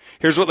prayer.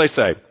 Here's what they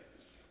say.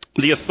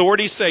 The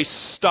authorities say,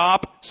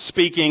 stop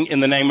speaking in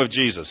the name of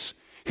Jesus.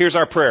 Here's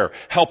our prayer.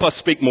 Help us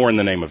speak more in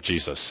the name of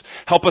Jesus.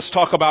 Help us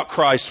talk about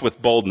Christ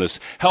with boldness.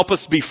 Help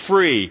us be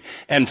free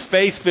and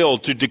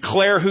faith-filled to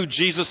declare who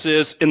Jesus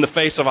is in the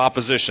face of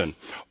opposition.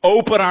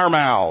 Open our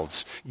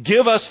mouths.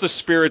 Give us the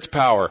Spirit's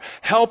power.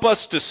 Help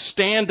us to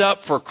stand up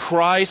for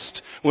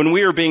Christ when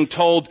we are being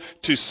told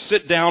to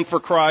sit down for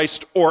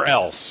Christ or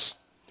else.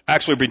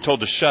 Actually, we're being told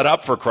to shut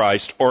up for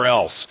Christ or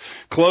else.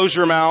 Close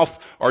your mouth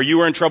or you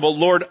are in trouble.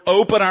 Lord,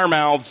 open our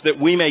mouths that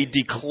we may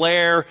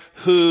declare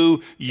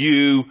who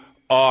you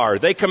are.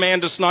 They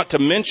command us not to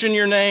mention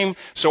your name,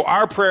 so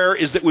our prayer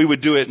is that we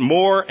would do it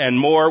more and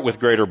more with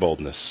greater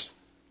boldness.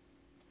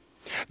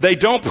 They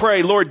don't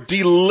pray, Lord,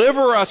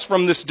 deliver us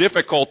from this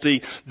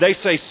difficulty. They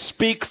say,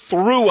 speak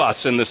through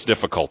us in this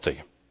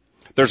difficulty.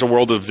 There's a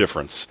world of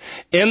difference.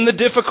 In the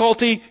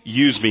difficulty,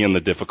 use me in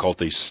the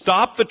difficulty.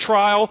 Stop the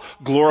trial,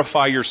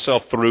 glorify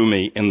yourself through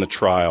me in the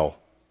trial.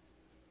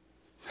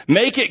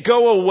 Make it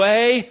go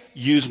away,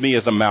 use me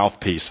as a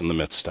mouthpiece in the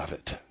midst of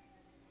it.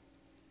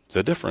 It's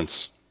a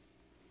difference.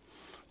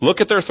 Look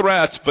at their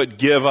threats, but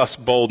give us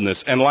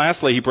boldness. And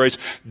lastly, he prays,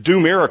 do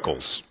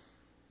miracles.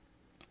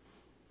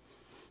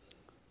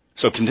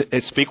 So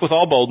speak with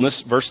all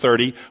boldness, verse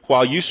 30,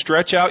 while you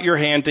stretch out your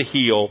hand to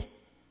heal,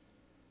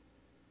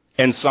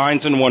 and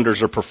signs and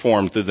wonders are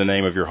performed through the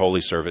name of your holy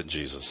servant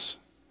Jesus.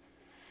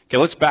 Okay,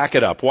 let's back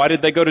it up. Why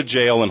did they go to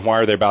jail and why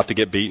are they about to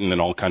get beaten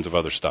and all kinds of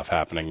other stuff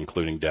happening,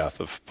 including death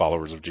of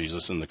followers of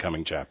Jesus in the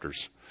coming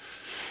chapters?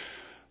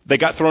 They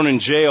got thrown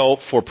in jail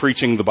for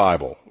preaching the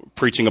Bible,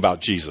 preaching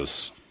about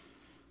Jesus.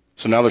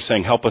 So now they're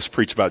saying, help us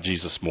preach about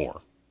Jesus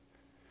more.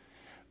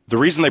 The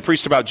reason they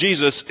preached about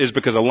Jesus is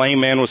because a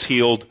lame man was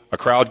healed, a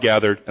crowd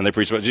gathered, and they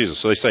preached about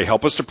Jesus. So they say,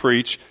 help us to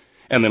preach,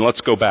 and then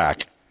let's go back.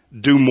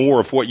 do more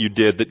of what you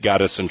did that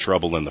got us in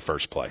trouble in the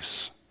first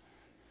place.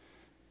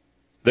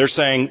 They're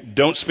saying,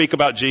 don't speak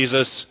about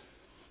Jesus.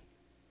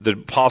 The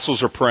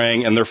apostles are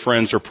praying and their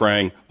friends are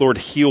praying, Lord,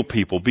 heal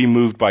people. Be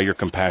moved by your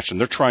compassion.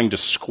 They're trying to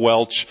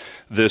squelch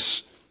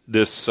this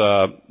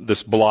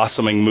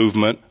blossoming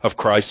movement of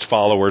Christ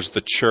followers,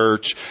 the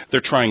church.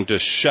 They're trying to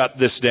shut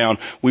this down.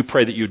 We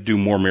pray that you'd do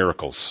more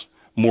miracles,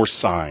 more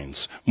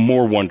signs,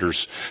 more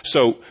wonders.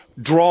 So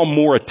draw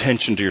more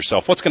attention to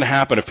yourself. What's going to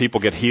happen if people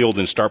get healed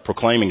and start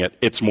proclaiming it?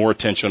 It's more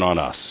attention on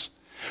us.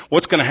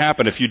 What's going to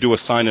happen if you do a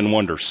sign and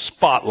wonder?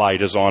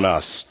 Spotlight is on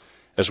us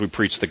as we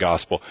preach the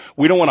gospel.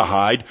 We don't want to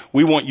hide.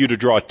 We want you to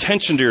draw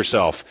attention to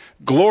yourself,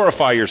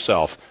 glorify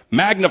yourself,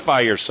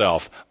 magnify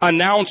yourself,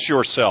 announce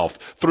yourself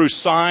through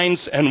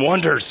signs and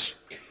wonders.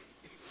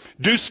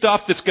 Do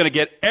stuff that's going to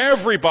get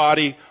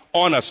everybody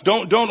on us.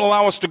 Don't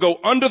allow us to go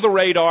under the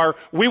radar.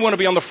 We want to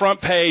be on the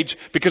front page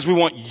because we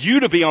want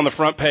you to be on the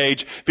front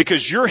page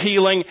because you're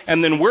healing,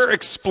 and then we're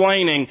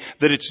explaining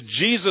that it's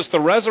Jesus, the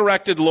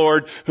resurrected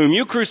Lord, whom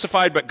you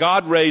crucified but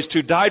God raised,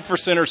 who died for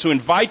sinners, who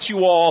invites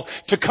you all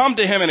to come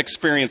to Him and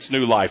experience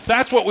new life.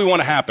 That's what we want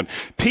to happen.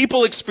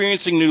 People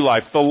experiencing new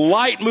life. The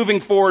light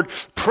moving forward,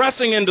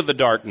 pressing into the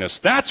darkness.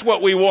 That's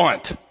what we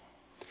want.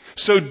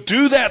 So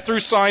do that through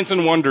signs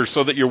and wonders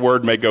so that your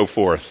word may go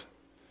forth.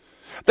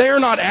 They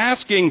are not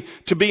asking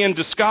to be in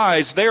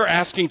disguise. They are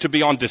asking to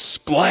be on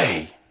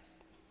display.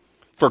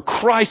 For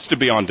Christ to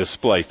be on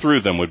display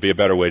through them would be a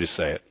better way to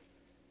say it.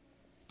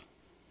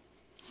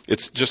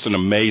 It's just an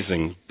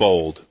amazing,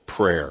 bold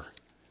prayer.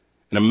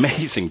 An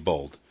amazing,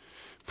 bold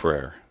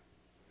prayer.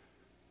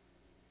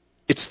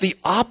 It's the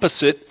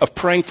opposite of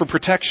praying for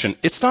protection.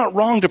 It's not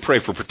wrong to pray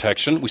for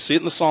protection. We see it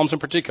in the Psalms in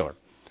particular.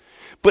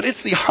 But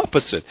it's the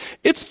opposite.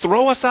 It's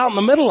throw us out in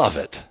the middle of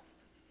it.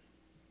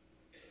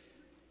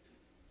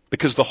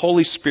 Because the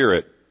Holy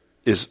Spirit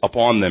is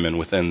upon them and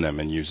within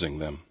them and using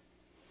them.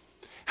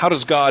 How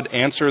does God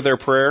answer their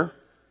prayer?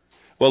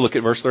 Well, look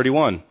at verse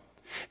 31.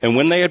 And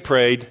when they had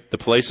prayed, the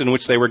place in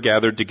which they were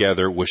gathered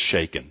together was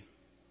shaken.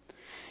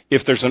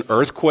 If there's an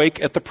earthquake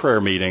at the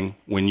prayer meeting,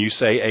 when you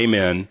say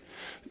amen,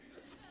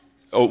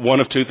 one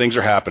of two things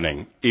are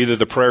happening. Either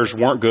the prayers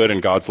weren't good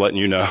and God's letting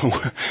you know.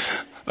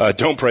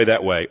 Don't pray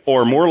that way.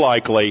 Or more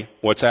likely,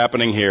 what's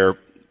happening here,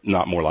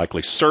 not more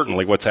likely,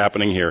 certainly what's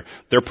happening here,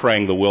 they're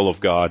praying the will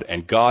of God,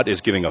 and God is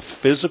giving a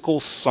physical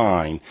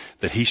sign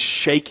that He's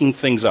shaking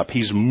things up.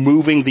 He's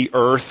moving the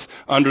earth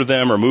under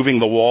them or moving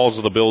the walls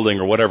of the building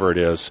or whatever it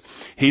is.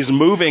 He's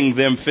moving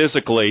them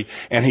physically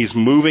and He's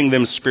moving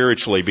them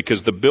spiritually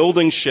because the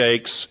building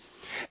shakes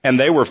and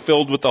they were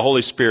filled with the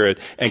Holy Spirit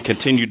and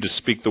continued to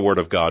speak the word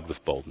of God with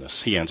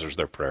boldness. He answers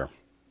their prayer.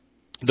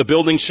 The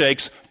building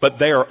shakes, but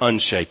they are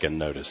unshaken,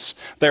 notice.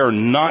 They are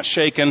not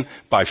shaken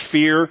by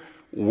fear,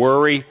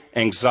 worry,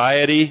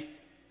 anxiety,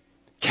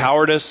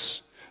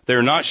 cowardice.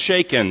 They're not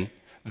shaken.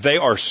 They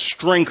are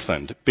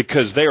strengthened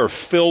because they are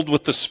filled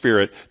with the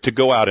Spirit to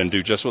go out and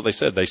do just what they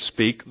said. They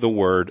speak the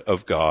word of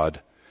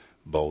God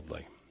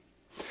boldly.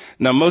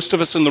 Now, most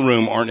of us in the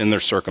room aren't in their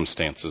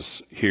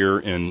circumstances here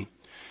in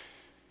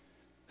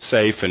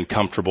safe and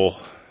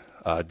comfortable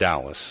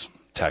Dallas,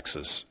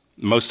 Texas.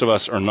 Most of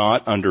us are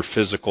not under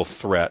physical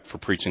threat for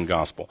preaching the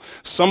gospel.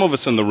 Some of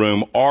us in the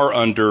room are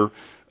under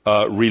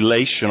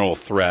relational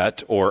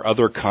threat or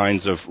other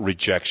kinds of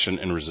rejection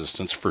and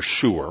resistance for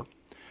sure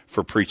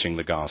for preaching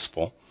the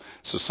gospel.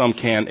 So some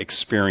can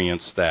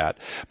experience that.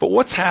 But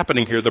what's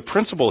happening here, the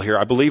principle here,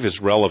 I believe is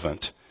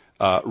relevant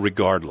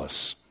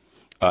regardless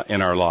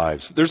in our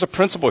lives. There's a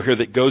principle here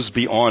that goes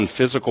beyond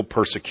physical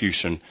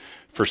persecution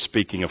for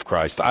speaking of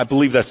Christ. I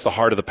believe that's the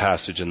heart of the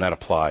passage and that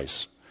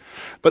applies.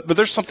 But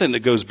there's something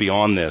that goes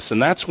beyond this,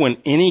 and that's when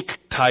any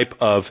type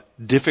of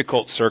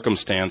difficult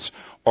circumstance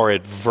or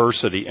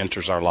adversity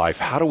enters our life.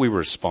 How do we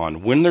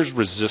respond? When there's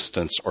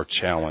resistance or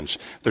challenge,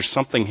 there's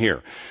something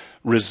here.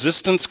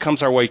 Resistance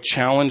comes our way,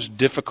 challenge,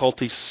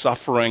 difficulty,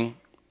 suffering.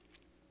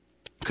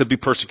 Could be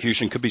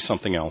persecution, could be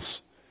something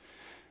else.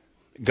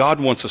 God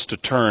wants us to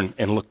turn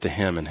and look to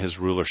Him and His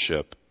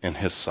rulership and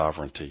His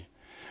sovereignty.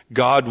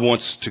 God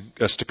wants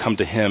us to come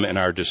to Him in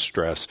our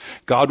distress.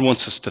 God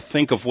wants us to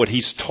think of what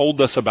He's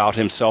told us about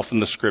Himself in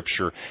the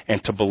Scripture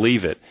and to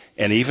believe it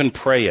and even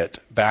pray it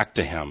back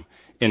to Him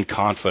in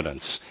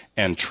confidence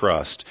and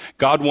trust.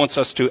 God wants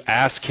us to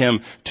ask Him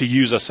to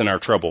use us in our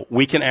trouble.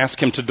 We can ask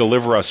Him to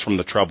deliver us from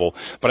the trouble,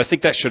 but I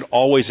think that should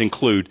always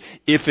include,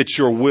 if it's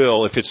your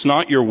will, if it's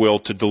not your will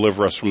to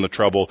deliver us from the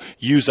trouble,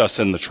 use us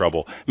in the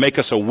trouble. Make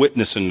us a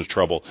witness in the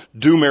trouble.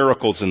 Do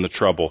miracles in the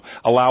trouble.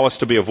 Allow us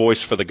to be a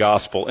voice for the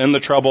gospel in the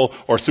trouble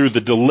or through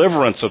the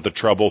deliverance of the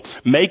trouble.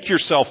 Make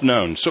yourself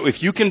known. So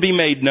if you can be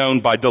made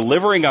known by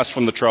delivering us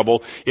from the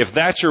trouble, if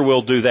that's your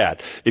will, do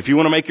that. If you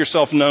want to make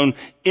yourself known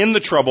in the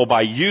trouble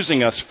by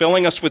using us,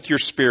 filling us with your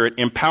Spirit,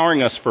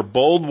 empowering us for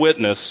bold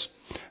witness,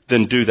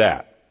 then do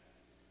that.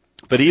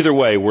 But either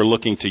way, we're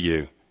looking to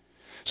you.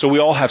 So we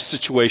all have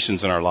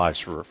situations in our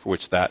lives for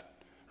which that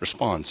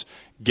responds.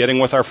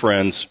 Getting with our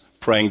friends,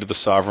 praying to the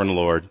sovereign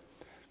Lord,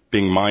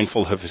 being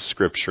mindful of His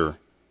Scripture,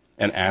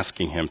 and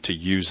asking Him to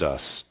use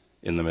us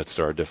in the midst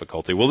of our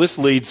difficulty. Well,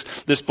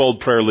 this bold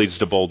prayer leads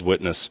to bold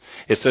witness.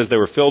 It says they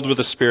were filled with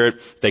the Spirit.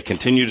 They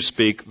continue to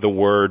speak the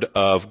word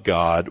of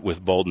God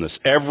with boldness.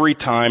 Every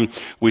time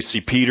we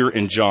see Peter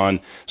and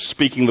John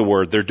speaking the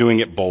word, they're doing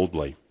it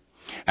boldly.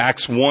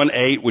 Acts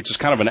 1:8, which is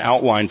kind of an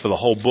outline for the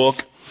whole book.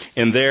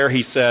 In there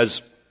he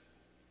says,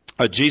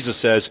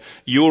 Jesus says,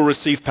 you will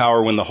receive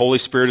power when the Holy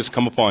Spirit has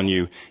come upon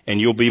you,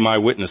 and you'll be my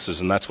witnesses.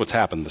 And that's what's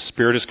happened. The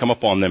Spirit has come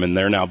upon them, and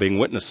they're now being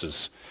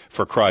witnesses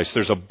for Christ.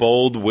 There's a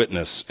bold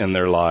witness in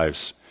their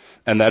lives,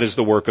 and that is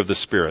the work of the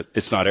Spirit.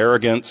 It's not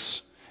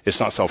arrogance. It's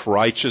not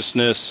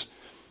self-righteousness.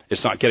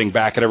 It's not getting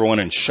back at everyone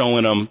and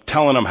showing them,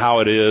 telling them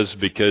how it is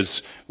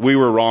because we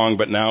were wrong,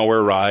 but now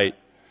we're right.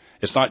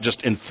 It's not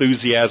just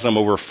enthusiasm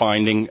over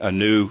finding a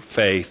new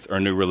faith or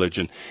a new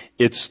religion.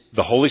 It's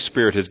the Holy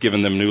Spirit has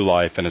given them new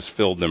life and has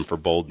filled them for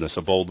boldness,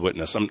 a bold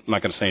witness. I'm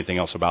not going to say anything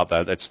else about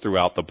that. That's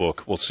throughout the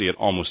book. We'll see it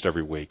almost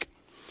every week.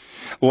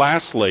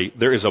 Lastly,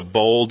 there is a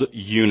bold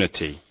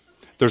unity.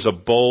 There's a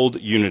bold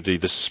unity.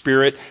 The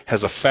Spirit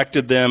has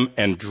affected them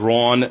and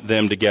drawn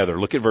them together.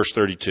 Look at verse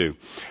 32.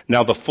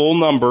 Now the full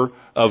number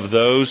of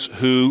those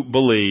who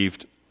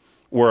believed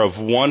were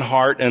of one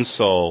heart and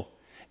soul,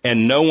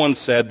 and no one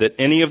said that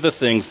any of the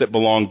things that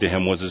belonged to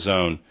him was his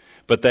own,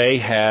 but they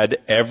had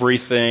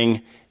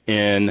everything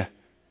in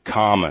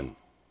common.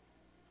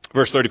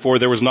 Verse 34,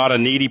 there was not a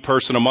needy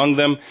person among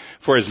them,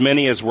 for as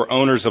many as were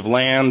owners of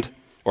land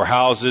or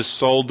houses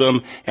sold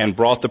them and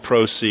brought the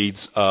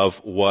proceeds of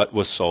what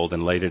was sold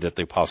and laid it at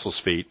the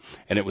apostles' feet,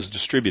 and it was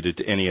distributed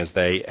to any as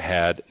they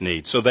had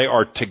need. So they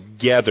are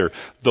together.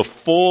 The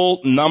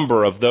full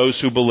number of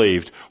those who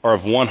believed are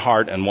of one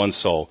heart and one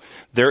soul.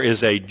 There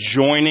is a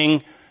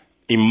joining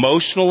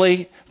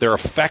emotionally. Their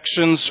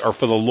affections are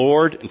for the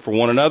Lord and for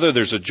one another.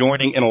 There's a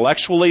joining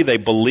intellectually. They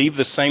believe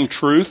the same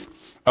truth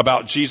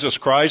about Jesus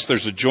Christ.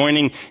 There's a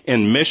joining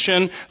in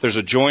mission. There's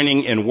a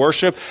joining in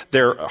worship.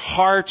 Their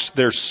hearts,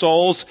 their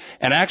souls,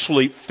 and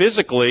actually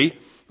physically,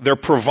 they're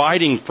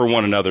providing for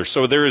one another.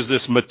 So there is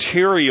this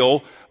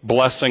material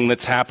blessing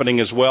that's happening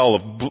as well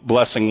of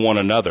blessing one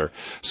another.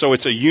 So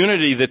it's a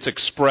unity that's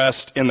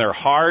expressed in their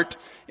heart,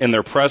 in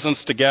their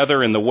presence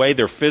together, in the way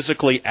they're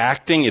physically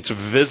acting. It's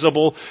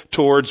visible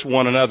towards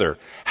one another.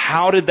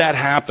 How did that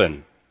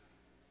happen?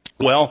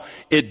 Well,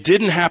 it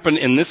didn't happen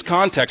in this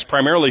context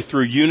primarily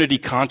through unity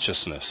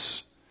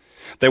consciousness.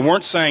 They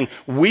weren't saying,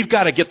 we've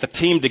got to get the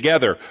team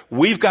together.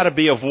 We've got to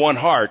be of one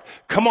heart.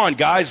 Come on,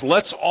 guys,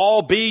 let's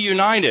all be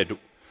united.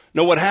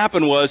 No, what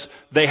happened was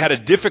they had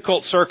a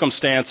difficult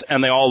circumstance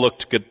and they all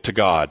looked to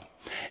God.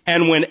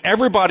 And when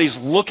everybody's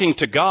looking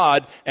to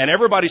God and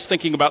everybody's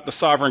thinking about the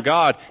sovereign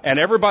God and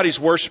everybody's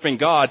worshiping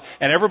God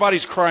and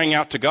everybody's crying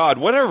out to God,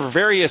 whatever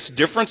various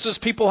differences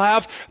people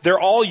have, they're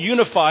all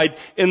unified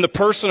in the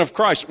person of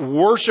Christ,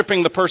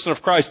 worshiping the person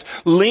of Christ,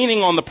 leaning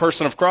on the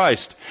person of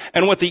Christ.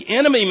 And what the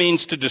enemy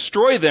means to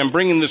destroy them,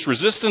 bringing this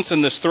resistance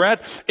and this threat,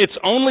 it's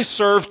only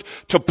served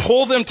to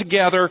pull them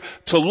together,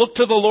 to look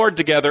to the Lord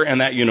together,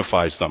 and that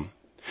unifies them.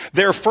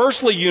 They're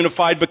firstly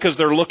unified because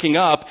they're looking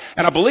up,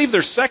 and I believe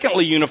they're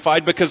secondly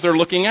unified because they're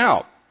looking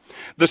out.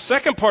 The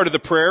second part of the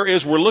prayer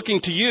is, we're looking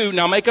to you,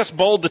 now make us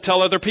bold to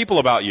tell other people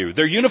about you.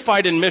 They're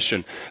unified in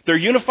mission. They're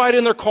unified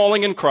in their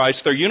calling in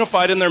Christ. They're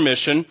unified in their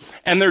mission,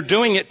 and they're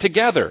doing it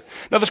together.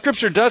 Now the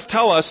Scripture does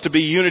tell us to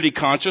be unity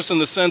conscious in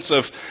the sense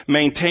of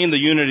maintain the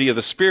unity of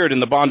the Spirit in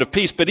the bond of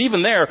peace, but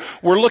even there,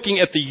 we're looking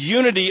at the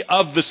unity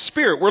of the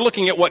Spirit. We're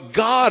looking at what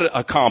God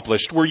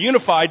accomplished. We're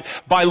unified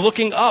by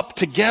looking up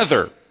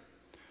together,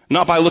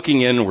 not by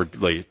looking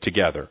inwardly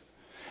together.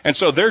 And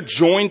so they're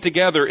joined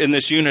together in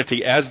this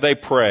unity as they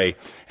pray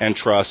and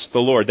trust the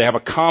Lord. They have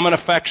a common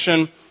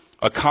affection,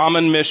 a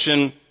common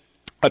mission,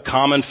 a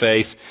common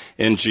faith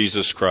in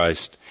Jesus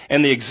Christ.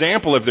 And the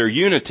example of their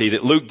unity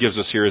that Luke gives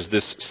us here is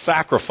this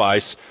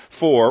sacrifice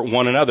for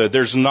one another.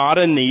 There's not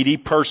a needy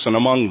person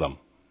among them.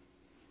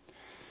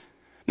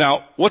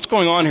 Now, what's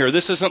going on here?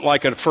 This isn't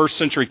like a first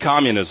century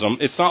communism.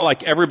 It's not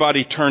like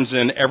everybody turns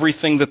in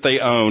everything that they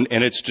own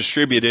and it's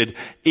distributed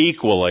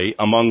equally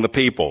among the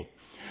people.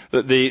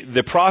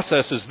 The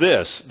process is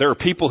this. There are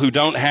people who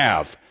don't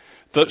have.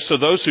 So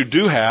those who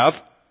do have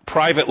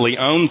privately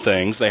own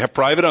things, they have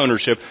private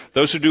ownership.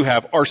 Those who do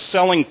have are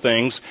selling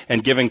things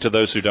and giving to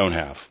those who don't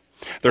have.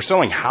 They're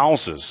selling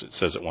houses, it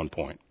says at one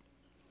point.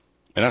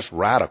 And that's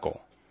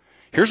radical.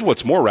 Here's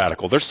what's more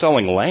radical. They're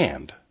selling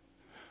land.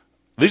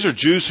 These are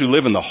Jews who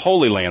live in the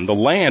Holy Land. The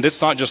land,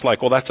 it's not just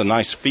like, well, that's a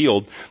nice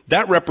field.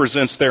 That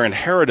represents their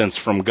inheritance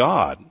from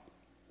God.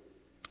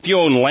 If you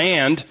own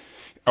land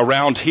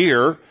around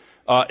here,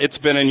 it's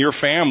been in your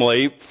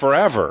family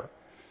forever,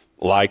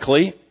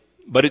 likely.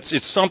 But it's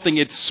something,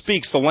 it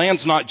speaks. The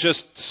land's not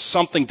just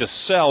something to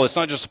sell. It's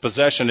not just a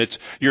possession. It's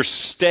your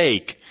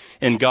stake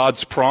in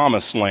God's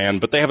promised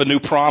land. But they have a new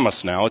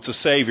promise now. It's a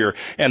Savior.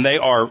 And they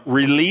are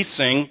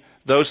releasing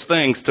those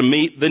things to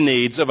meet the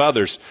needs of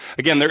others.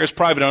 Again, there is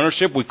private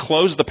ownership. We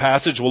close the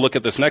passage. We'll look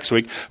at this next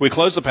week. We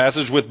close the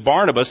passage with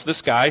Barnabas,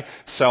 this guy,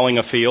 selling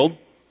a field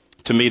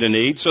to meet a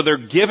need. So they're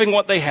giving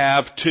what they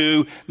have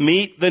to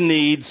meet the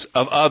needs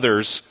of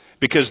others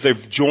because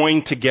they've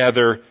joined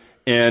together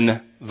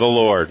in the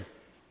Lord.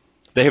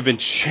 They have been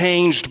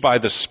changed by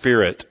the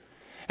Spirit.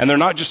 And they're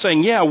not just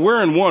saying, yeah,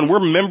 we're in one. We're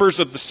members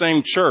of the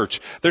same church.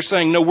 They're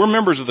saying, no, we're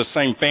members of the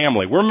same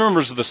family. We're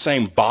members of the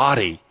same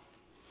body.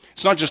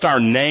 It's not just our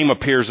name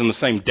appears in the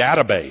same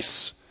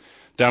database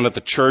down at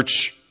the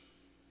church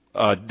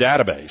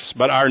database,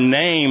 but our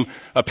name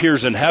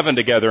appears in heaven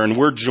together, and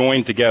we're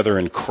joined together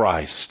in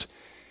Christ.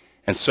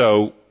 And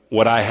so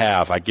what I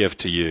have, I give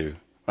to you.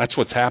 That's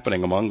what's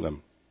happening among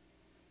them.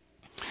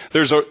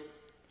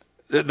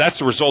 That's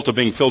the result of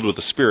being filled with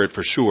the Spirit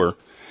for sure.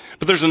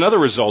 But there's another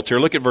result here.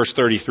 Look at verse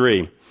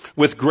 33.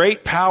 With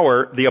great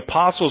power, the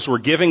apostles were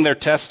giving their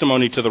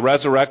testimony to the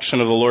resurrection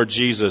of the Lord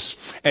Jesus,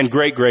 and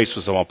great grace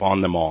was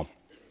upon them all.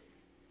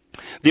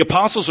 The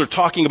apostles are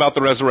talking about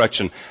the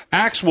resurrection.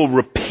 Acts will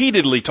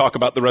repeatedly talk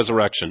about the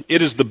resurrection.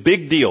 It is the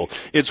big deal.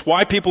 It's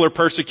why people are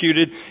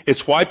persecuted.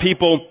 It's why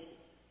people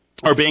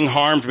are being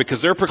harmed, because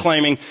they're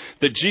proclaiming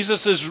that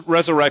Jesus'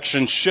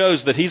 resurrection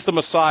shows that He's the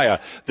Messiah,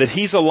 that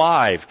He's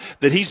alive,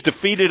 that He's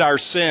defeated our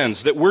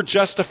sins, that we're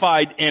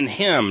justified in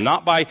Him,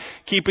 not by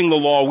keeping the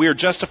law. We are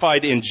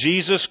justified in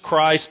Jesus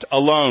Christ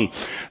alone.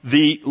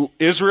 The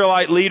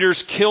Israelite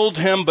leaders killed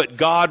Him, but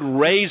God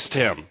raised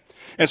Him.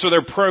 And so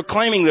they're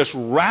proclaiming this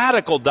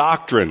radical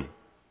doctrine.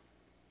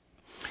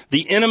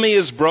 The enemy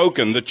is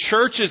broken. The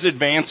church is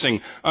advancing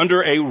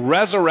under a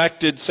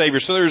resurrected Savior.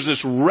 So there's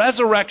this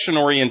resurrection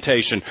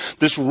orientation,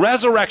 this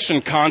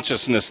resurrection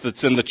consciousness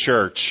that's in the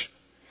church.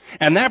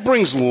 And that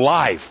brings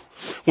life.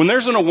 When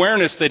there's an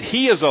awareness that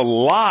He is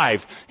alive,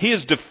 He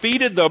has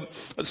defeated the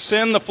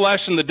sin, the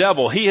flesh, and the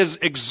devil. He is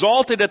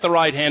exalted at the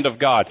right hand of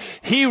God.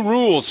 He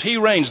rules. He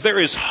reigns.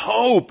 There is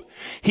hope.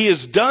 He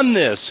has done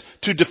this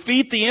to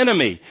defeat the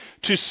enemy,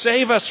 to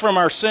save us from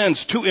our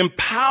sins, to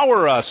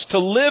empower us to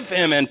live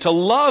Him and to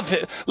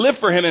live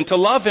for Him and to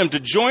love Him, to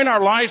join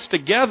our lives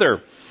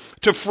together,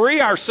 to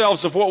free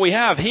ourselves of what we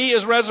have. He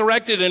is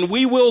resurrected, and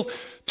we will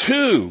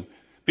too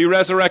be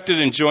resurrected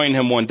and join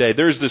Him one day.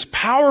 There's this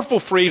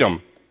powerful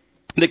freedom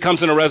that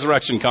comes in a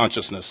resurrection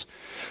consciousness.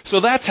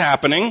 So that's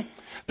happening.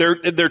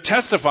 They're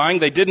testifying.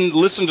 They didn't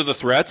listen to the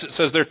threats. It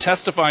says they're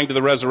testifying to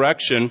the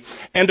resurrection,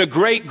 and a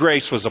great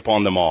grace was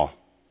upon them all.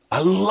 I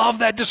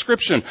love that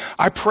description.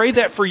 I pray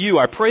that for you.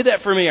 I pray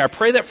that for me. I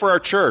pray that for our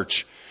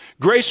church.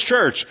 Grace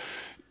Church.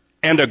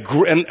 And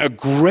a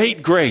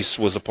great grace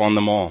was upon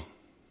them all.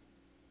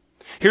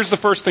 Here's the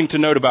first thing to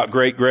note about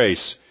great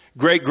grace.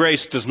 Great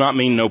grace does not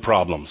mean no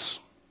problems.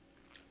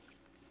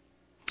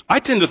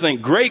 I tend to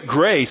think great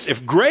grace,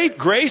 if great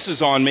grace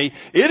is on me,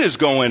 it is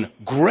going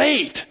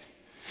great.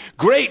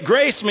 Great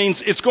grace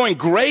means it's going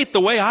great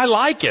the way I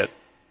like it.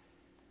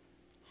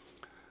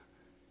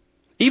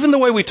 Even the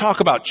way we talk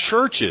about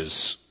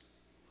churches.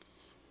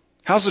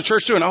 How's the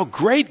church doing? Oh,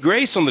 great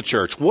grace on the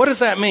church. What does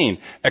that mean?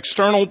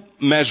 External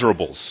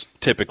measurables,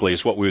 typically,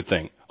 is what we would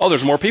think. Oh,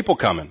 there's more people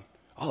coming.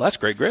 Oh, that's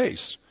great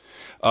grace.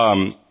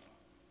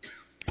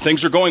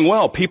 Things are going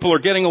well. People are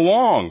getting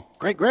along.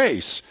 Great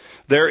grace.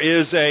 There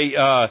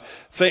are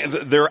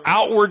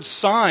outward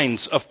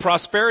signs of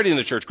prosperity in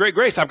the church. Great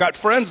grace. I've got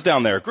friends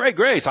down there. Great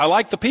grace. I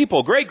like the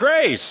people. Great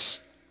grace.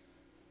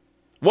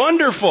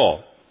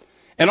 Wonderful.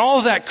 And all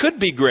of that could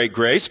be great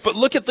grace, but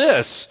look at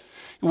this.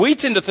 We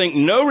tend to think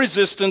no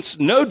resistance,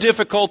 no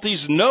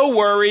difficulties, no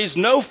worries,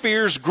 no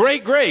fears,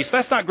 great grace.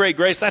 That's not great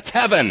grace, that's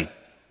heaven.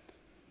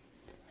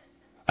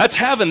 That's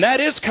heaven.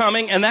 That is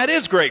coming, and that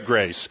is great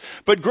grace.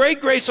 But great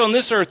grace on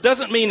this earth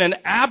doesn't mean an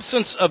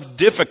absence of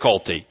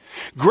difficulty.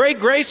 Great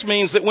grace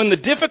means that when the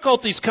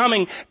difficulty's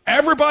coming,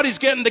 everybody's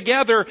getting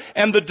together,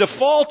 and the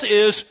default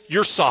is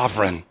you're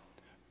sovereign.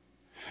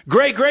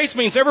 Great grace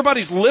means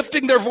everybody's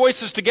lifting their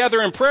voices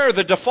together in prayer.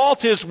 The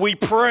default is we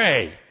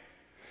pray.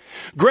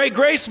 Great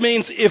grace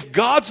means if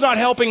God's not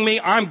helping me,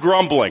 I'm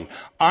grumbling.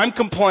 I'm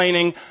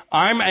complaining.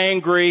 I'm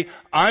angry.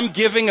 I'm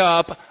giving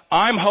up.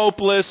 I'm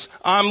hopeless.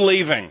 I'm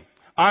leaving.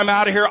 I'm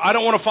out of here. I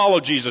don't want to follow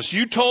Jesus.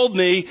 You told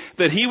me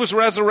that He was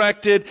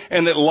resurrected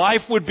and that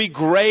life would be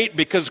great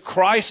because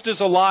Christ is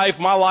alive.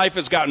 My life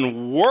has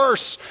gotten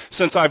worse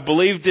since I've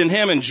believed in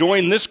Him and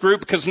joined this group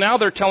because now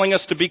they're telling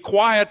us to be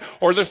quiet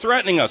or they're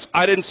threatening us.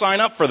 I didn't sign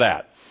up for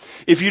that.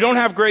 If you don't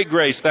have great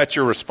grace, that's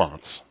your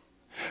response.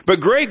 But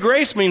great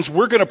grace means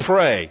we're going to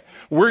pray.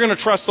 We're going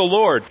to trust the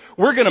Lord.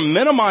 We're going to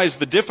minimize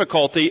the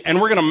difficulty, and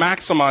we're going to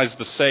maximize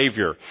the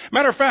Savior.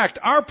 Matter of fact,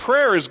 our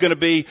prayer is going to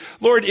be,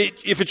 Lord,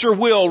 if it's your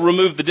will,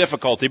 remove the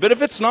difficulty. But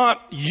if it's not,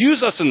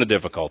 use us in the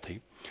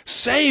difficulty.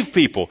 Save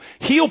people.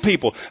 Heal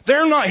people.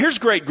 Here's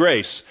great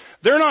grace.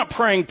 They're not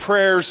praying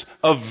prayers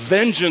of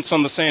vengeance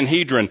on the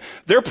Sanhedrin.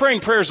 They're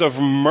praying prayers of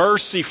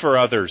mercy for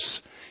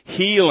others.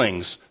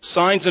 Healings,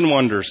 signs and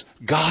wonders,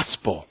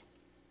 gospel,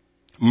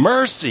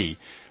 mercy,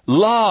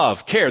 love,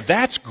 care.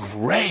 That's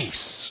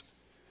grace.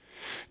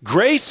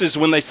 Grace is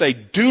when they say,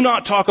 do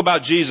not talk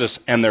about Jesus,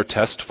 and they're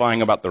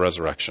testifying about the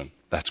resurrection.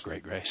 That's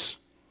great grace.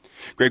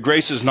 Great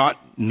grace is not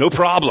no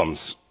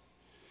problems.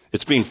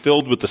 It's being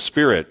filled with the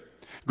Spirit.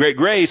 Great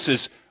grace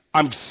is,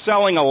 I'm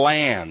selling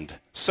land.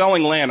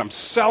 I'm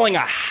selling a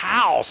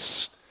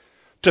house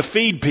to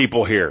feed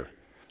people here.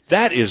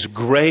 That is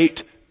great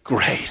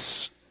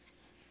grace.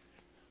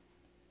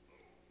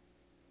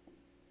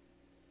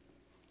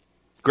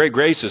 Great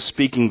grace is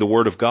speaking the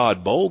word of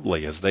God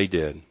boldly as they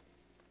did.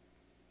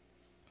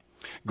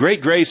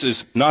 Great grace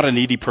is not a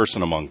needy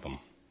person among them.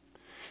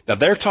 Now,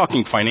 they're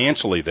talking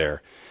financially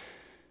there,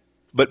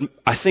 but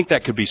I think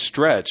that could be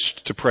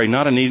stretched to pray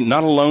not a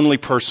lonely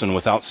person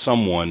without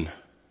someone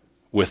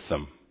with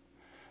them.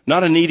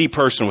 Not a needy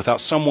person without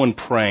someone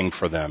praying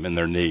for them in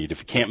their need. If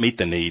you can't meet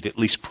the need, at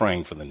least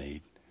praying for the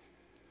need.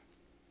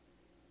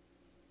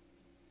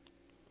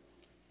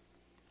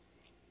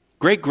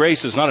 Great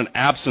grace is not an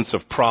absence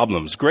of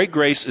problems. Great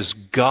grace is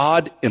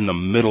God in the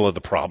middle of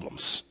the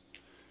problems.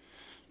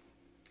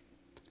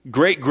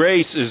 Great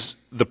grace is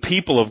the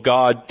people of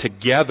God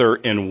together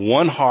in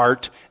one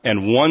heart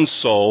and one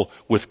soul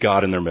with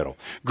God in their middle.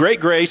 Great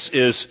grace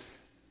is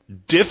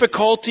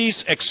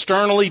difficulties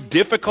externally,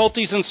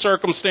 difficulties in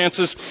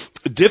circumstances,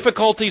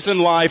 difficulties in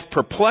life,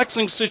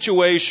 perplexing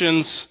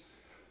situations.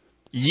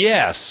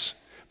 Yes,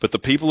 but the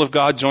people of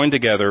God joined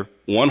together,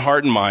 one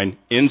heart and mind,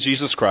 in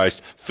Jesus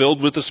Christ,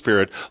 filled with the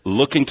Spirit,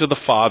 looking to the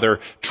Father,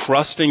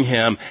 trusting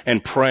Him,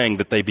 and praying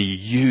that they be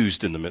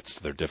used in the midst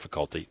of their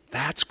difficulty.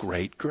 That's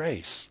great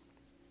grace.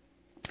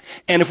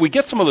 And if we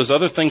get some of those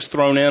other things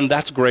thrown in,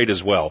 that's great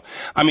as well.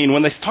 I mean,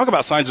 when they talk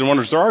about signs and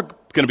wonders, there are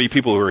going to be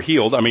people who are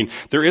healed. I mean,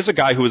 there is a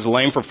guy who was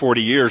lame for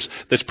 40 years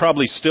that's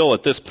probably still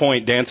at this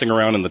point dancing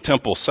around in the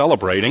temple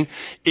celebrating.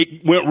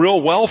 It went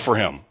real well for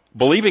him.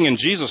 Believing in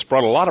Jesus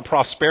brought a lot of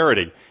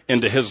prosperity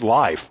into his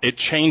life. It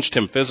changed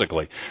him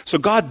physically. So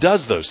God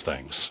does those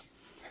things.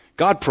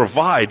 God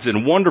provides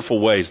in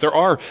wonderful ways. There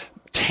are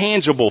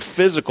tangible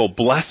physical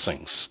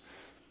blessings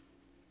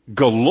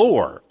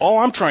galore. All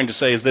I'm trying to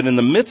say is that in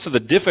the midst of the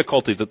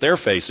difficulty that they're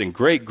facing,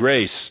 great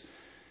grace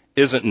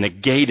isn't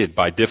negated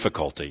by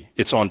difficulty.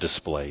 It's on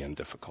display in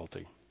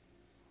difficulty.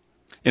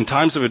 In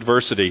times of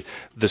adversity,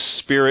 the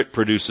Spirit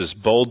produces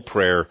bold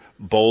prayer,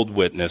 bold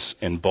witness,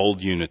 and bold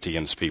unity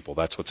in His people.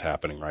 That's what's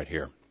happening right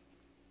here.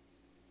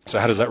 So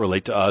how does that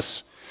relate to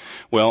us?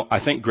 Well,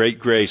 I think great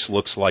grace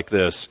looks like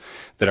this,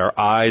 that our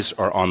eyes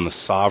are on the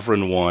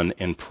sovereign one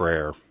in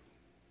prayer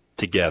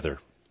together.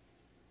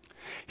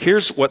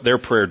 Here's what their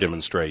prayer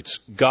demonstrates.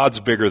 God's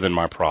bigger than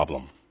my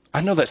problem.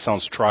 I know that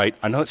sounds trite.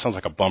 I know it sounds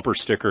like a bumper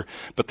sticker,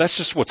 but that's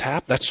just what's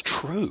happened. That's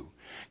true.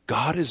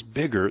 God is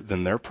bigger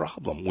than their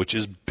problem, which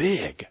is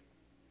big.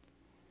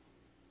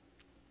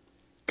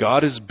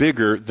 God is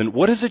bigger than,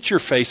 what is it you're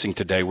facing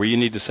today where you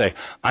need to say,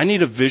 I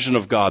need a vision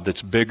of God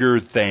that's bigger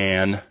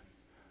than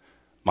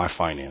my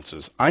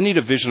finances. I need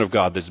a vision of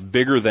God that's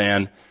bigger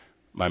than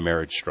my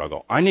marriage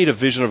struggle. I need a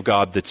vision of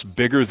God that's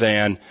bigger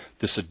than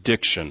this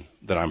addiction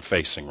that I'm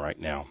facing right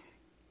now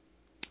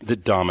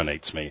that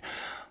dominates me.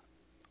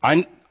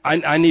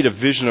 I need a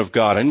vision of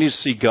God. I need to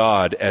see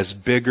God as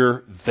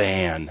bigger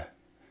than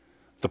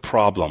the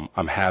problem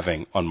I'm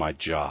having on my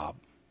job,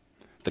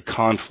 the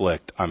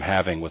conflict I'm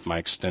having with my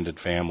extended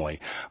family.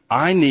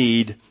 I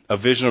need a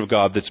vision of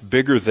God that's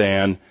bigger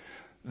than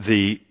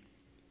the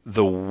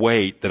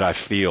weight that I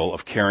feel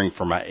of caring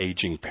for my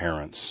aging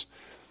parents.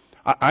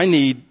 I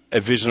need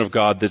a vision of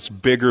God that's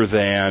bigger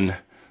than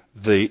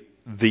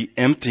the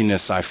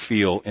emptiness I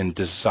feel in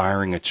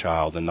desiring a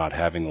child and not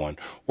having one,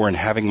 or in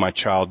having my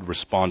child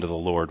respond to the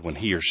Lord when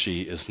he or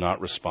she is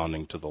not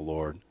responding to the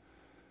Lord.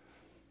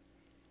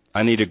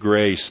 I need a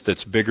grace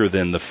that's bigger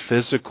than the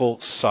physical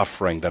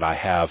suffering that I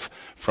have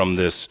from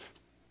this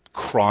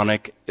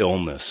chronic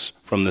illness,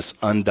 from this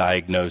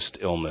undiagnosed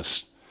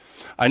illness.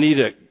 I need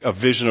a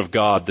vision of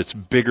God that's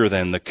bigger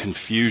than the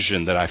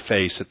confusion that I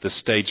face at this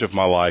stage of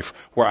my life,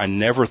 where I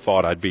never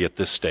thought I'd be at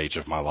this stage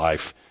of my life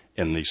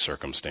in these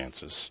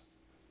circumstances.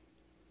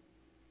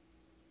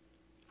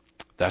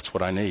 That's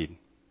what I need.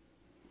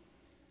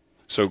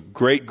 So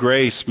great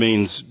grace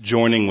means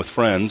joining with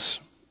friends,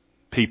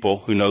 people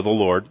who know the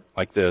Lord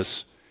like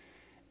this,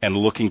 and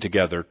looking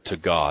together to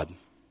God.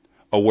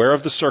 Aware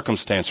of the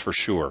circumstance for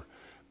sure,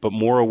 but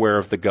more aware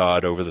of the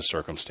God over the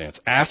circumstance.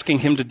 Asking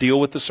Him to deal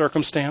with the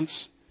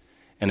circumstance,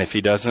 and if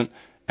He doesn't,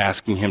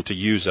 asking Him to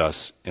use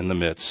us in the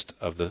midst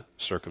of the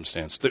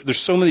circumstance.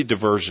 There's so many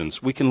diversions.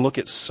 We can look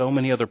at so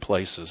many other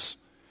places,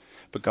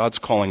 but God's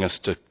calling us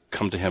to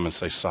come to Him and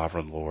say,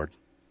 Sovereign Lord,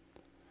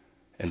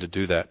 and to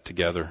do that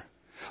together.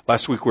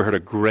 Last week we heard a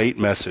great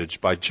message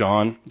by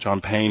John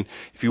Payne.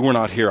 If you were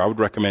not here, I would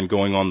recommend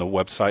going on the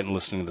website and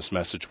listening to this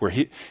message, where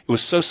it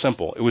was so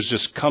simple. It was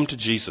just come to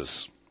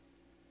Jesus.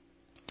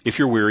 If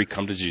you're weary,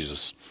 come to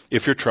Jesus.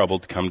 If you're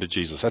troubled, come to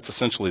Jesus. That's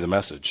essentially the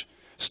message.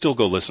 Still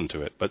go listen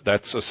to it, but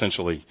that's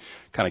essentially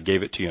kind of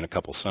gave it to you in a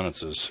couple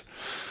sentences.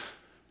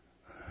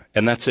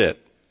 And that's it.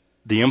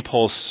 The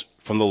impulse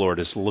from the Lord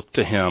is look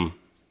to Him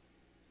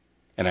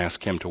and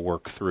ask Him to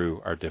work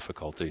through our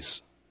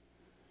difficulties.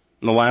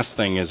 And the last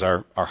thing is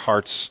our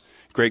hearts.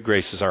 Great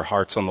grace is our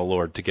hearts on the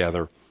Lord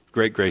together.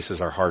 Great grace is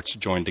our hearts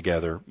joined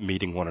together,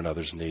 meeting one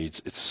another's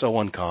needs. It's so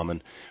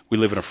uncommon. We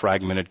live in a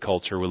fragmented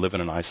culture. We live in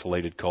an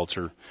isolated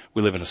culture.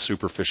 We live in a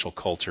superficial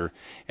culture.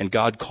 And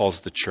God calls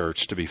the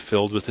church to be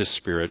filled with His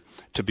Spirit,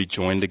 to be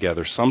joined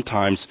together.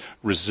 Sometimes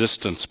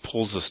resistance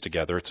pulls us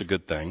together. It's a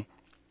good thing.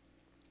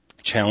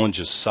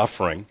 Challenges,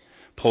 suffering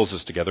pulls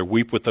us together.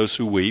 Weep with those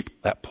who weep.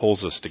 That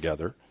pulls us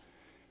together.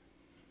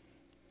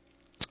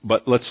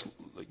 But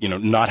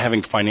not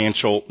having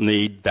financial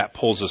need, that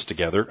pulls us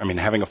together.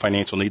 Having a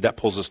financial need, that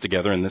pulls us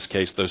together. In this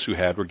case, those who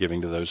had were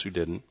giving to those who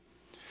didn't.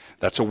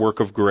 That's a work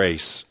of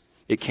grace.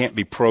 It can't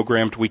be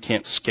programmed. We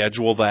can't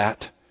schedule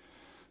that.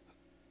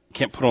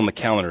 Can't put on the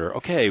calendar,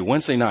 okay,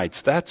 Wednesday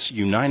nights, that's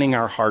uniting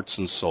our hearts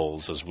and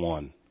souls as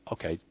one.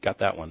 Okay, got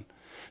that one.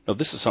 No,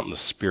 this is something the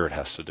Spirit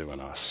has to do in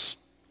us.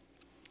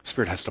 The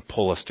Spirit has to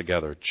pull us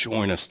together,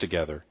 join us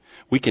together.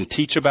 We can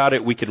teach about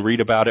it, we can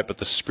read about it, but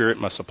the Spirit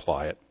must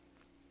apply it.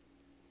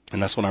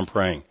 And that's what I'm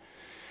praying,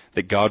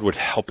 that God would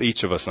help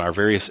each of us in our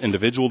various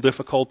individual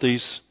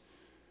difficulties,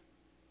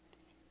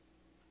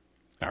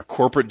 our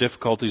corporate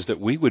difficulties,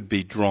 that we would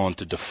be drawn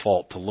to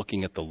default to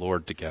looking at the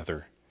Lord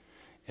together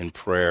in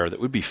prayer,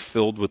 that we'd be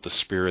filled with the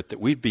Spirit, that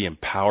we'd be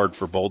empowered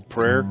for bold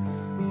prayer,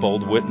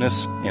 bold witness,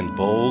 and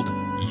bold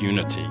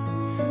unity.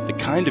 The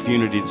kind of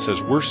unity that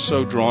says, we're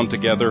so drawn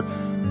together,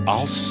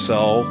 I'll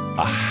sell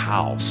a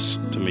house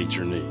to meet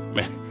your need.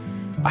 Man,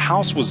 a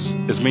house was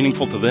as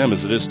meaningful to them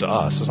as it is to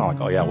us. It's not like,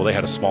 oh yeah, well they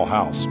had a small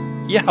house.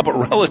 Yeah, but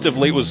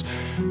relatively it was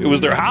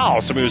their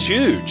house. It was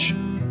huge.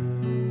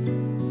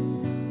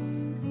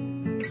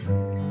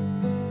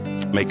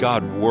 May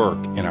God work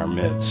in our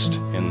midst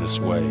in this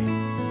way.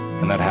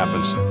 And that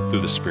happens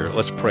through the Spirit.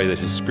 Let's pray that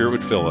His Spirit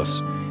would fill us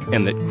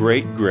and that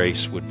great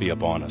grace would be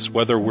upon us.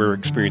 Whether we're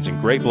experiencing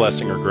great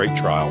blessing or great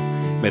trial,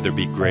 may there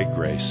be great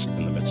grace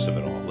in the midst of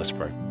it all. Let's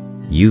pray.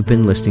 You've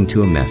been listening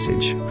to a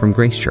message from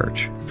Grace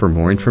Church. For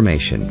more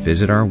information,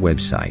 visit our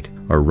website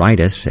or write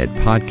us at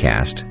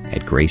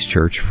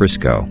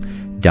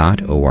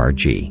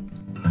podcast@gracechurchfrisco.org.